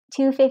about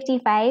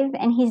 255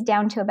 and he's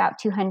down to about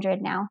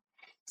 200 now.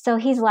 So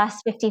he's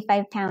lost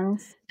 55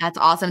 pounds. That's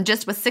awesome.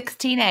 Just with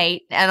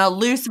 16-8 and a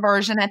loose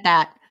version at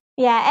that.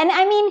 Yeah. And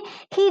I mean,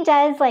 he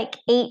does like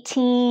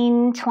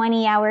 18,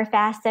 20-hour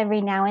fasts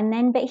every now and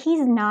then, but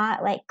he's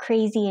not like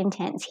crazy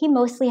intense. He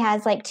mostly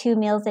has like 2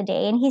 meals a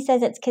day. And he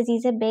says it's because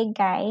he's a big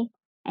guy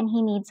and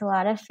he needs a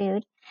lot of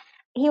food.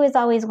 He was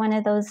always one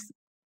of those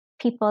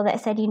people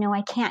that said,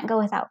 I can't go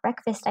without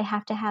breakfast. I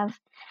have to have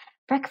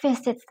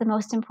breakfast. It's the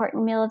most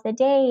important meal of the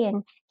day.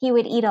 And he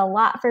would eat a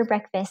lot for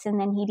breakfast, and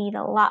then he'd eat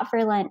a lot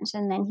for lunch,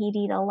 and then he'd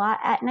eat a lot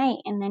at night,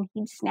 and then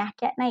he'd snack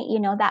at night.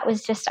 That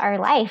was just our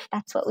life.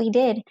 That's what we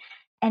did.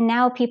 And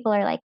now people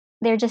are like,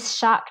 they're just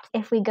shocked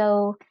if we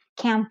go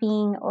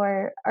camping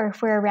or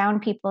if we're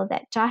around people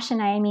that Josh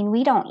and I mean,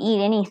 we don't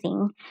eat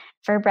anything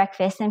for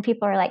breakfast. And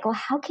people are like, well,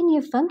 how can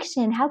you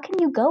function? How can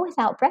you go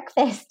without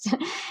breakfast?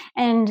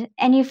 and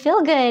you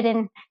feel good.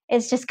 And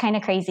it's just kind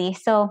of crazy.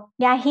 So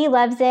yeah, he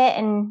loves it.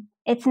 And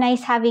it's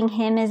nice having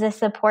him as a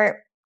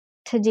support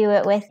to do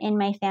it with in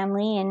my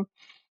family. And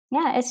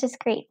yeah, it's just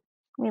great.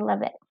 We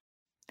love it.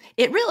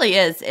 It really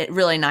is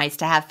really nice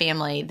to have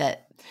family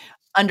that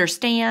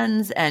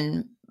understands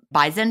and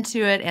buys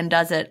into it and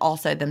does it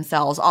also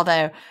themselves.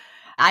 Although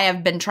I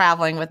have been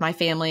traveling with my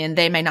family and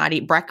they may not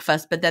eat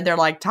breakfast, but then they're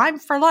like, time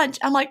for lunch.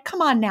 I'm like,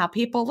 come on now,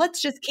 people,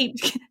 let's just keep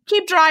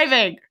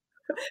driving.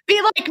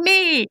 Be like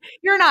me.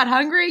 You're not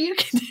hungry. You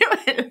can do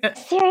it.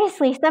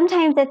 Seriously,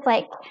 sometimes it's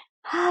like,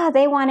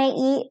 they want to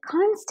eat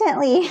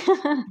constantly.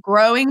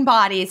 Growing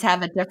bodies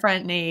have a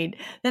different need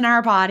than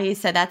our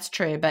bodies. So that's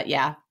true. But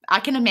yeah, I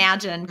can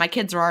imagine my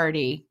kids were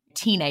already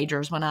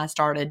teenagers when I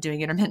started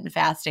doing intermittent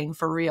fasting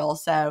for real.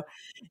 So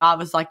I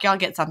was like, y'all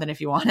get something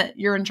if you want it.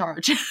 You're in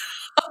charge.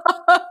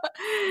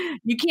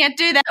 You can't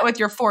do that with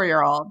your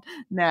 4-year-old.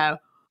 No.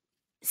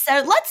 So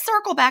let's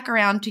circle back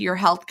around to your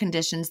health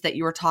conditions that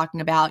you were talking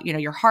about,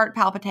 your heart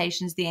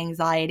palpitations, the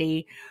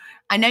anxiety.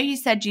 I know you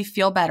said you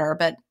feel better,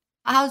 but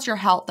how's your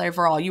health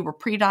overall? You were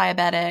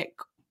pre-diabetic.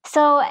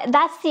 So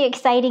that's the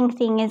exciting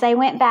thing is I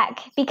went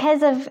back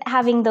because of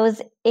having those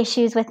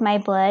issues with my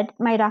blood.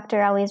 My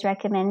doctor always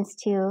recommends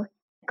to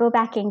go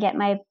back and get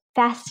my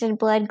fasted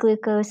blood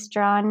glucose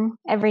drawn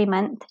every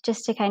month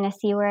just to kind of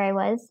see where I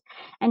was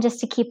and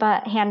just to keep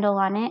a handle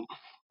on it.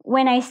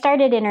 When I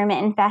started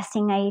intermittent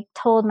fasting, I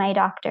told my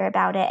doctor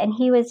about it and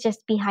he was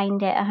just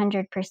behind it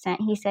 100%.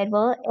 He said,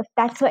 well, if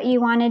that's what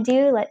you want to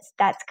do,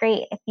 that's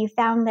great. If you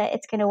found that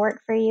it's going to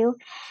work for you.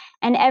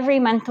 And every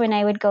month when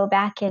I would go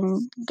back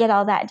and get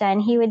all that done,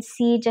 he would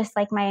see just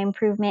like my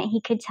improvement. He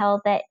could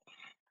tell that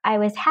I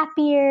was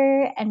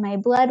happier and my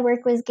blood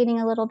work was getting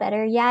a little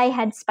better. Yeah, I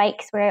had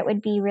spikes where it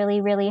would be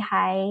really, really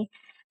high,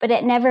 but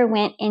it never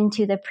went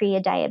into the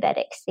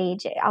pre-diabetic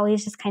stage. It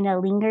always just kind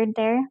of lingered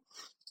there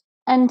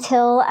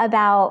until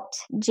about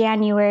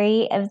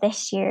January of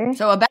this year.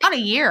 So about a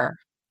year.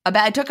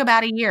 It took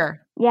about a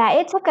year. Yeah,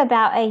 it took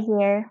about a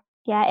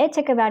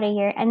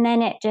year. And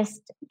then it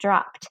just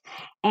dropped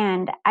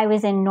and I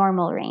was in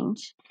normal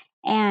range.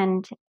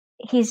 And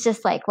he's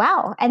just like,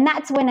 wow. And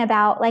that's when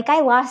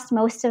I lost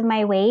most of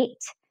my weight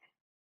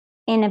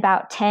in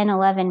about 10,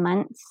 11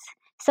 months.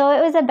 So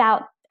it was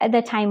about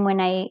the time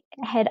when I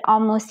had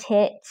almost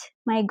hit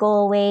my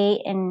goal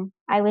weight and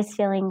I was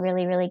feeling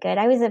really, really good.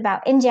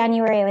 In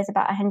January, I was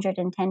about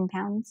 110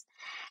 pounds.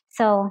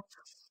 So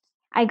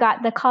I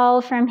got the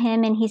call from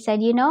him and he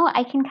said,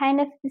 I can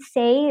kind of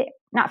say,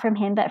 not from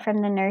him, but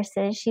from the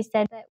nurses. She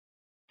said that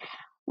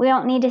we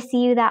don't need to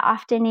see you that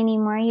often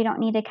anymore. You don't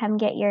need to come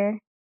get your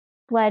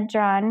blood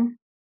drawn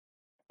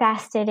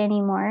fasted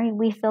anymore.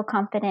 We feel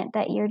confident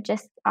that you're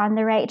just on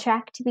the right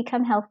track to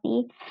become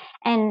healthy.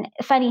 And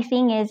funny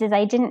thing is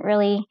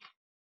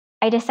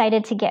I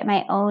decided to get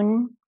my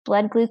own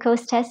blood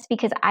glucose test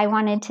because I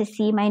wanted to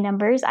see my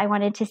numbers. I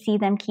wanted to see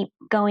them keep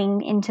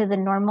going into the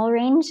normal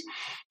range.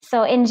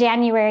 So in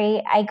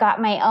January, I got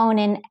my own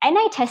and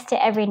I test it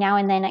every now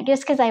and then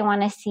just because I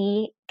want to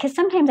see, because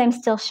sometimes I'm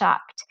still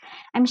shocked.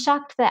 I'm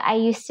shocked that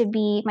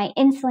my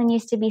insulin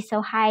used to be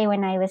so high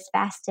when I was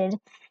fasted.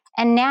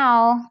 And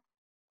now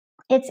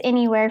it's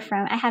anywhere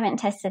from, I haven't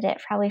tested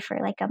it probably for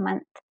like a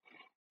month,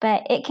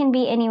 but it can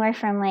be anywhere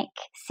from like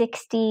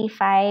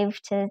 65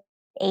 to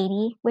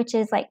 80, which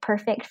is like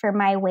perfect for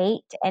my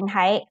weight and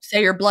height. So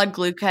your blood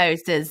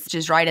glucose is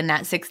just right in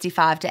that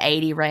 65 to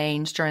 80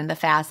 range during the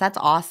fast. That's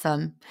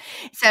awesome.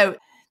 So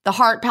the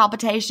heart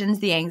palpitations,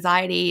 the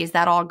anxiety, is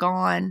that all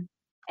gone?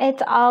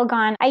 It's all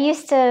gone. I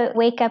used to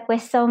wake up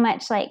with so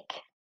much like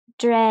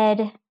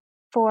dread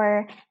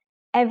for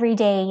every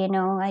day,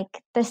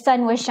 like the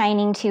sun was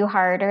shining too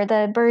hard or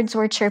the birds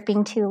were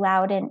chirping too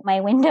loud in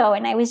my window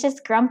and I was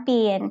just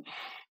grumpy and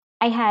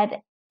I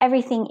had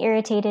everything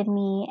irritated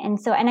me. And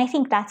I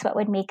think that's what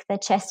would make the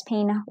chest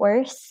pain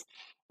worse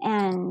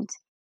and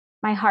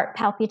my heart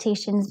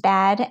palpitations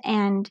bad.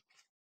 And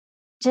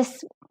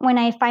just when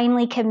I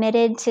finally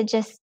committed to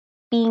just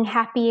being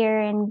happier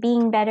and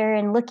being better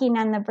and looking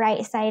on the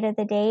bright side of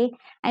the day,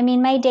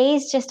 my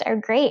days just are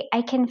great.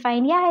 I can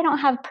find, I don't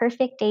have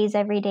perfect days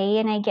every day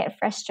and I get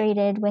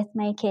frustrated with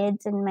my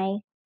kids and my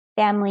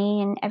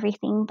family and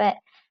everything, but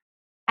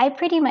I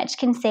pretty much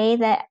can say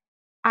that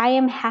I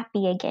am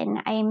happy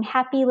again. I am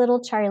happy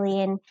little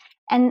Charlee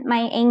and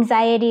my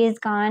anxiety is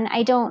gone.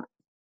 I don't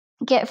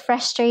get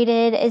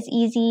frustrated as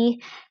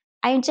easy.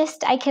 I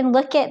can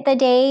look at the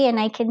day and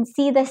I can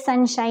see the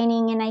sun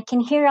shining and I can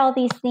hear all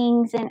these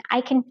things and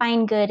I can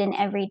find good in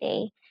every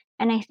day.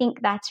 And I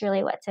think that's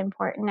really what's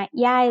important.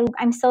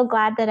 I'm so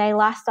glad that I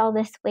lost all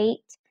this weight.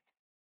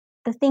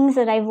 The things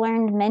that I've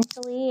learned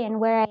mentally and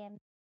where I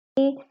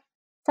am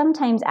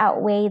sometimes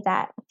outweigh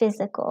that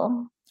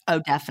physical. Oh,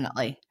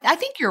 definitely. I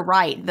think you're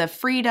right. The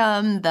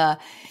freedom, the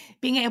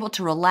being able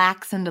to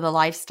relax into the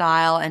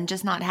lifestyle and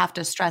just not have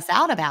to stress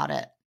out about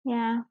it.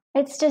 Yeah.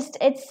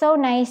 It's so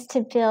nice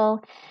to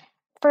feel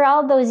for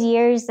all those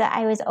years that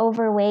I was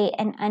overweight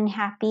and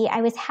unhappy.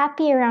 I was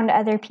happy around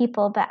other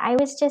people, but I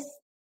was just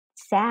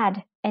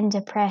sad and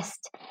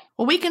depressed.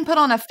 Well, we can put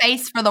on a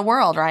face for the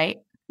world, right?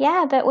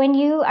 Yeah. But when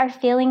you are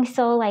feeling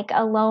so like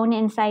alone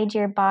inside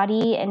your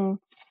body and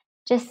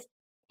just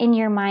in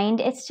your mind,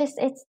 it's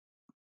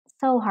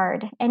so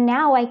hard. And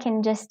now I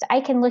can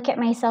look at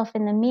myself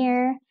in the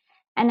mirror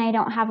and I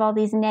don't have all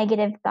these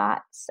negative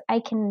thoughts.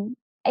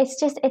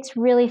 It's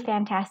really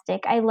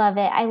fantastic. I love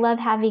it. I love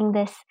having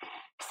this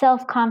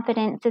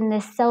self-confidence and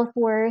this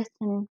self-worth.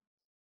 And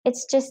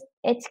it's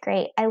It's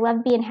great. I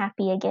love being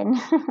happy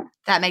again.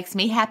 That makes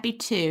me happy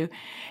too.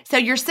 So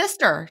your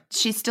sister,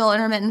 she's still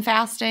intermittent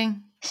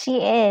fasting? She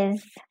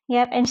is.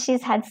 Yep. And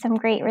she's had some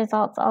great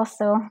results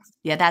also.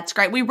 Yeah, that's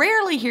great. We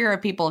rarely hear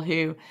of people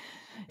who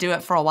do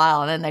it for a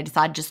while and then they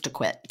decide just to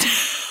quit.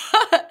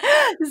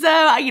 So,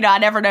 I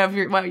never know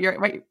if what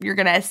you're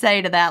going to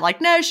say to that. Like,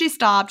 no, she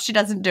stopped. She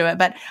doesn't do it.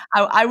 But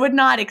I would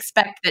not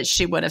expect that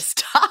she would have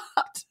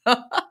stopped.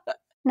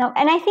 No.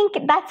 And I think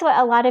that's what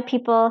a lot of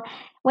people,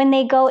 when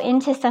they go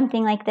into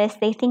something like this,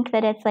 they think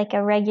that it's like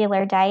a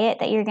regular diet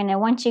that you're going to,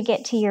 once you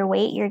get to your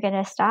weight, you're going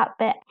to stop.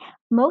 But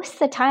most of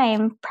the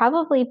time,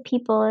 probably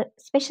people,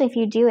 especially if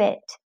you do it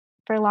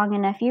for long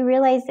enough, you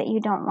realize that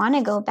you don't want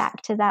to go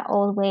back to that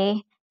old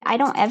way. I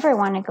don't ever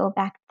want to go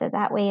back to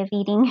that way of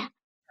eating.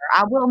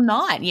 I will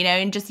not,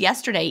 and just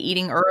yesterday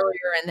eating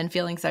earlier and then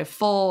feeling so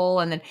full.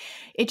 And then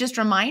it just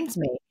reminds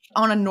me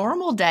on a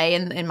normal day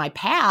in my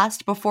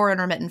past before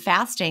intermittent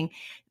fasting,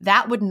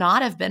 that would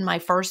not have been my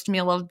first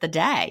meal of the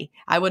day.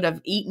 I would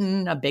have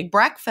eaten a big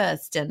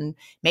breakfast and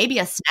maybe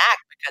a snack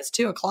because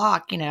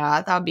 2:00,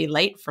 I thought I'd be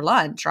late for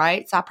lunch,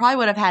 right? So I probably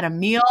would have had a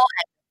meal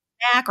and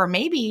a snack, or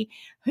maybe,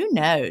 who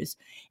knows?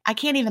 I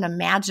can't even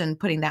imagine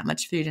putting that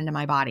much food into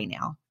my body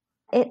now.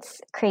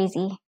 It's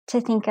crazy to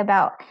think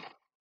about.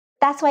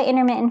 That's why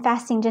intermittent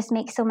fasting just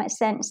makes so much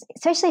sense,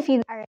 especially if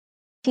you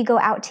go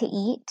out to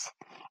eat.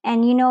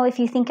 And if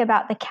you think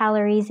about the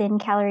calories in,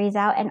 calories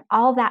out, and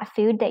all that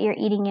food that you're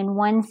eating in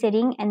one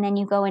sitting, and then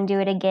you go and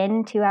do it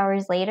again 2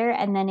 hours later,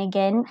 and then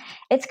again,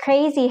 it's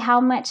crazy how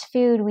much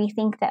food we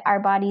think that our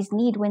bodies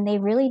need when they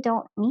really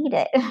don't need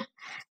it.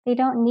 They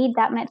don't need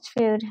that much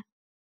food.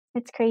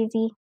 It's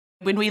crazy.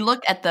 When we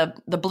look at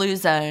the blue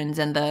zones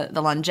and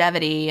the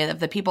longevity of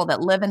the people that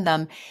live in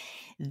them,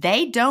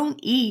 they don't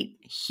eat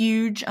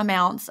huge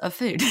amounts of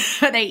food.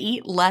 They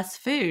eat less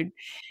food.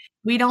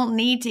 We don't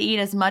need to eat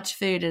as much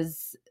food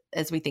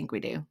as we think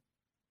we do.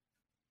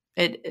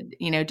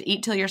 To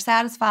eat till you're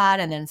satisfied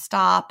and then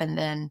stop and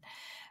then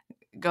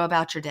go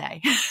about your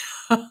day.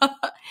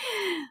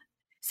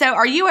 So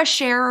are you a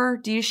sharer?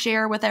 Do you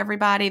share with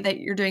everybody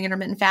that you're doing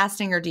intermittent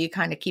fasting, or do you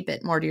kind of keep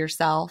it more to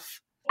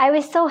yourself? I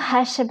was so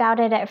hush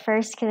about it at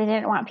first because I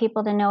didn't want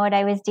people to know what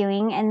I was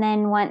doing. And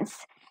then once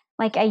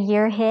like a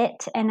year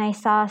hit and I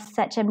saw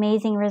such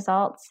amazing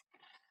results,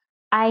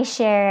 I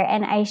share,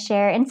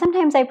 and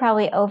sometimes I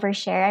probably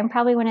overshare. I'm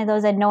probably one of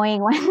those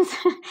annoying ones.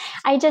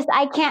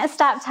 I can't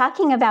stop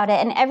talking about it,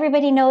 and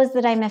everybody knows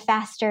that I'm a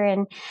faster,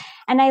 and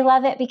I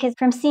love it because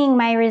from seeing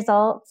my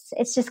results,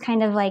 it's just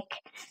kind of like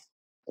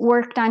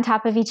worked on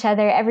top of each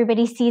other.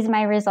 Everybody sees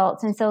my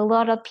results, and so a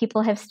lot of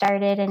people have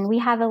started, and we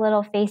have a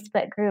little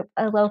Facebook group,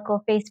 a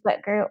local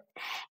Facebook group,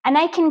 and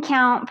I can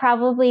count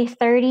probably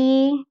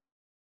 30,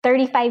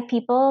 35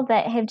 people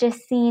that have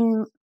just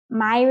seen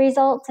my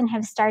results and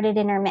have started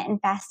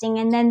intermittent fasting,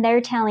 and then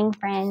they're telling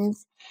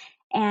friends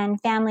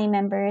and family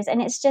members,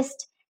 and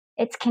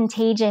it's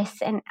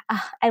contagious, and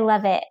I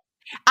love it.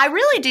 I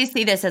really do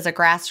see this as a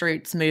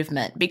grassroots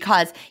movement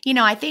because,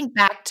 I think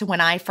back to when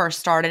I first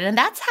started, and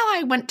that's how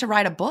I went to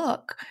write a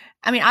book.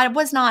 I mean, I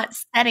was not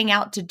setting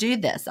out to do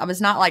this. I was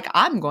not like,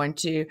 I'm going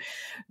to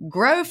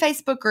grow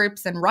Facebook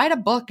groups and write a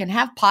book and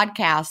have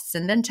podcasts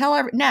and then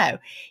no,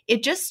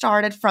 it just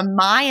started from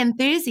my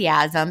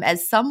enthusiasm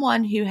as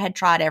someone who had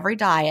tried every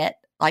diet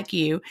like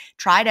you,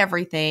 tried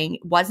everything,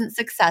 wasn't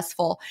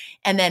successful,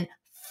 and then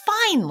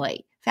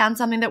finally found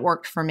something that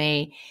worked for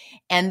me,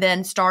 and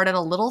then started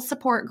a little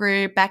support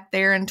group back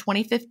there in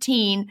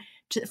 2015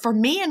 for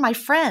me and my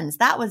friends.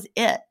 That was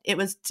it. It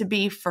was to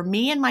be for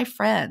me and my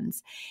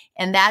friends.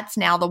 And that's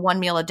now the 1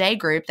 Meal a Day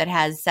group that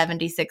has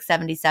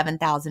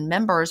 77,000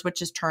 members, which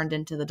has turned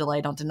into the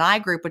Delay Don't Deny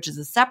group, which is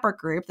a separate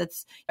group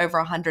that's over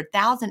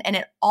 100,000. And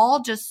it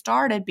all just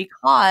started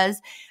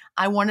because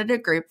I wanted a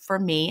group for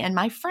me and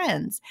my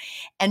friends.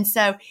 And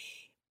so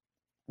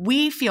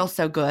we feel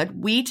so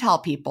good. We tell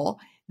people.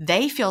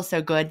 They feel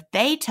so good.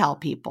 They tell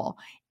people.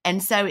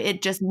 And so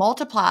it just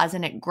multiplies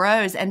and it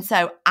grows. And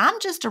so I'm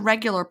just a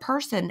regular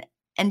person,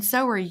 and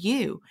so are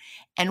you.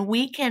 And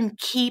we can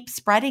keep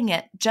spreading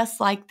it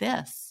just like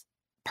this,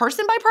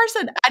 person by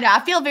person. I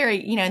feel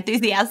very,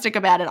 enthusiastic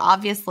about it,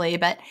 obviously,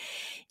 but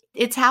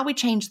it's how we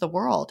change the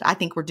world. I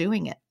think we're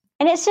doing it.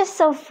 And it's just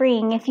so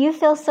freeing. If you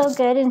feel so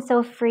good and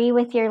so free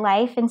with your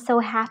life and so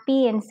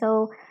happy and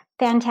so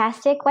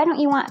fantastic, why don't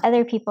you want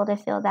other people to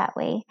feel that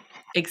way?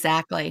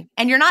 Exactly.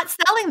 And you're not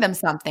selling them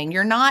something.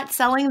 You're not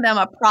selling them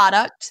a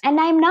product.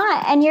 And I'm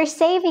not. And you're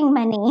saving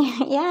money.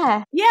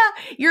 Yeah. Yeah.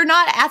 You're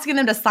not asking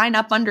them to sign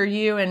up under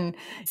you and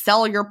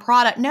sell your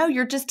product. No,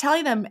 you're just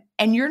telling them,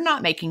 and you're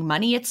not making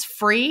money. It's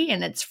free,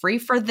 and it's free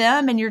for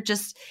them. And you're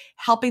just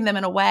helping them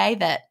in a way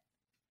that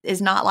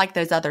is not like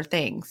those other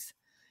things.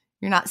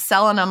 You're not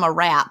selling them a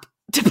wrap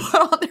to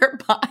put on their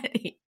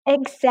body.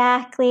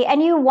 Exactly.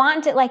 And you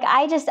want to,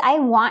 I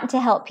want to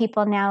help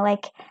people now.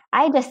 Like,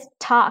 I just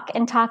talk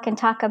and talk and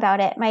talk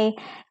about it. My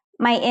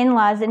my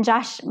in-laws and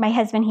Josh, my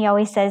husband, he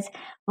always says,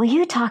 well,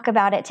 you talk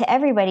about it to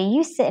everybody.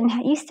 You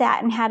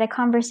sat and had a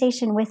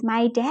conversation with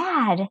my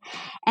dad,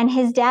 and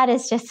his dad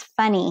is just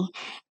funny,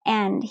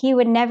 and he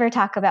would never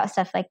talk about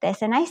stuff like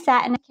this. And I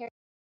sat in a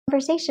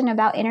conversation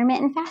about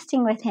intermittent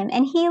fasting with him,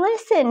 and he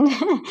listened.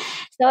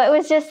 So it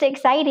was just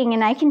exciting,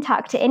 and I can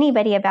talk to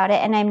anybody about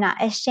it, and I'm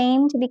not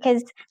ashamed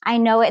because I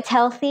know it's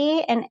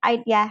healthy, and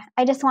I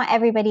just want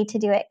everybody to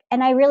do it.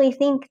 And I really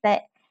think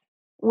that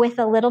with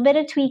a little bit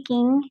of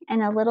tweaking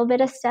and a little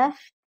bit of stuff,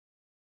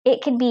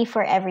 it could be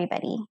for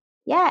everybody.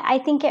 Yeah, I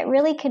think it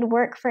really could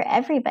work for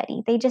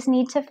everybody. They just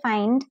need to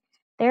find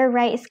their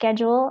right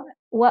schedule,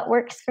 what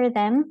works for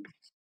them,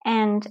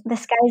 and the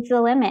sky's the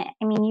limit.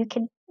 I mean,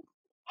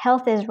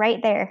 health is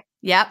right there.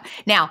 Yep.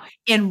 Now,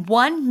 in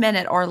 1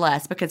 minute or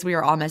less, because we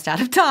are almost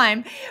out of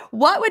time,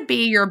 what would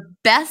be your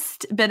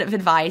best bit of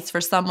advice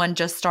for someone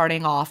just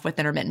starting off with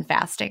intermittent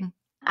fasting?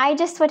 I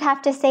just would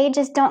have to say,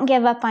 just don't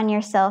give up on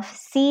yourself.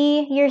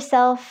 See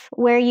yourself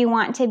where you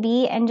want to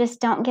be and just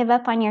don't give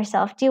up on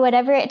yourself. Do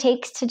whatever it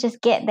takes to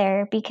just get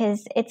there,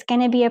 because it's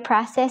going to be a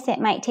process. It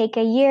might take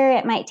a year.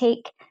 It might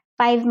take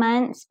 5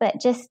 months, but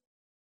just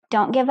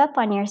don't give up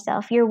on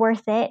yourself. You're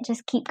worth it.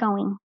 Just keep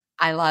going.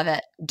 I love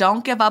it.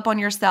 Don't give up on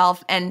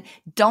yourself, and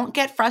don't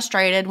get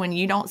frustrated when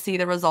you don't see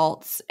the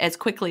results as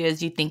quickly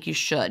as you think you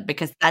should,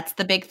 because that's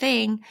the big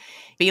thing.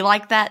 Be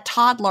like that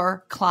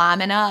toddler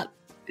climbing up.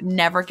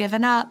 Never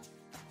given up.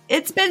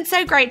 It's been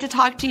so great to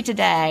talk to you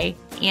today,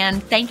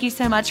 and thank you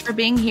so much for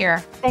being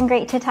here. It's been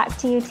great to talk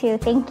to you too.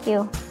 Thank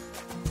you.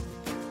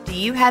 Do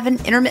you have an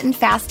intermittent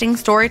fasting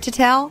story to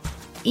tell?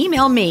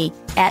 Email me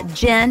at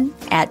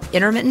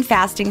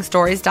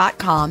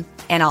jen@intermittentfastingstories.com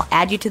and I'll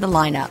add you to the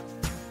lineup.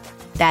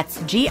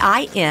 That's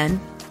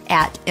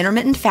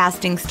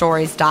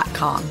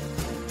GIN@intermittentfastingstories.com.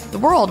 The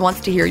world wants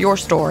to hear your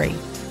story.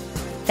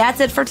 That's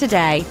it for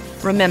today.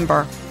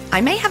 Remember, I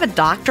may have a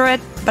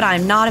doctorate, but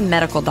I'm not a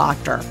medical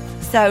doctor.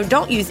 So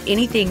don't use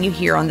anything you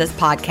hear on this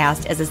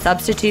podcast as a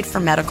substitute for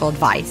medical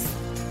advice.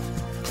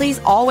 Please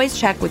always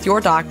check with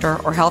your doctor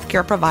or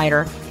healthcare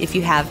provider if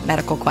you have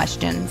medical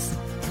questions.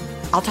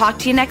 I'll talk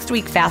to you next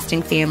week,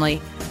 Fasting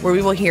Family, where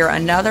we will hear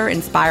another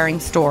inspiring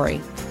story.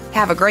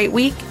 Have a great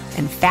week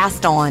and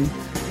fast on.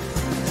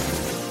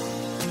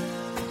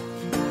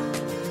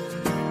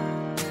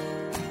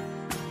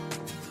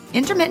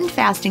 Intermittent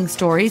Fasting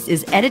Stories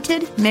is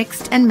edited,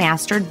 mixed, and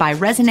mastered by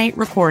Resonate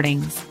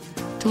Recordings.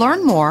 To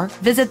learn more,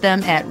 visit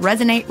them at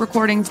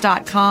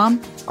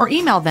resonaterecordings.com or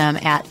email them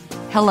at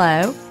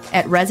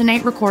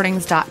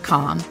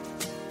hello@resonaterecordings.com.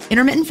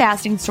 Intermittent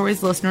Fasting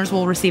Stories listeners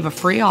will receive a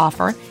free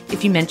offer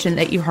if you mention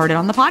that you heard it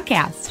on the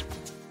podcast.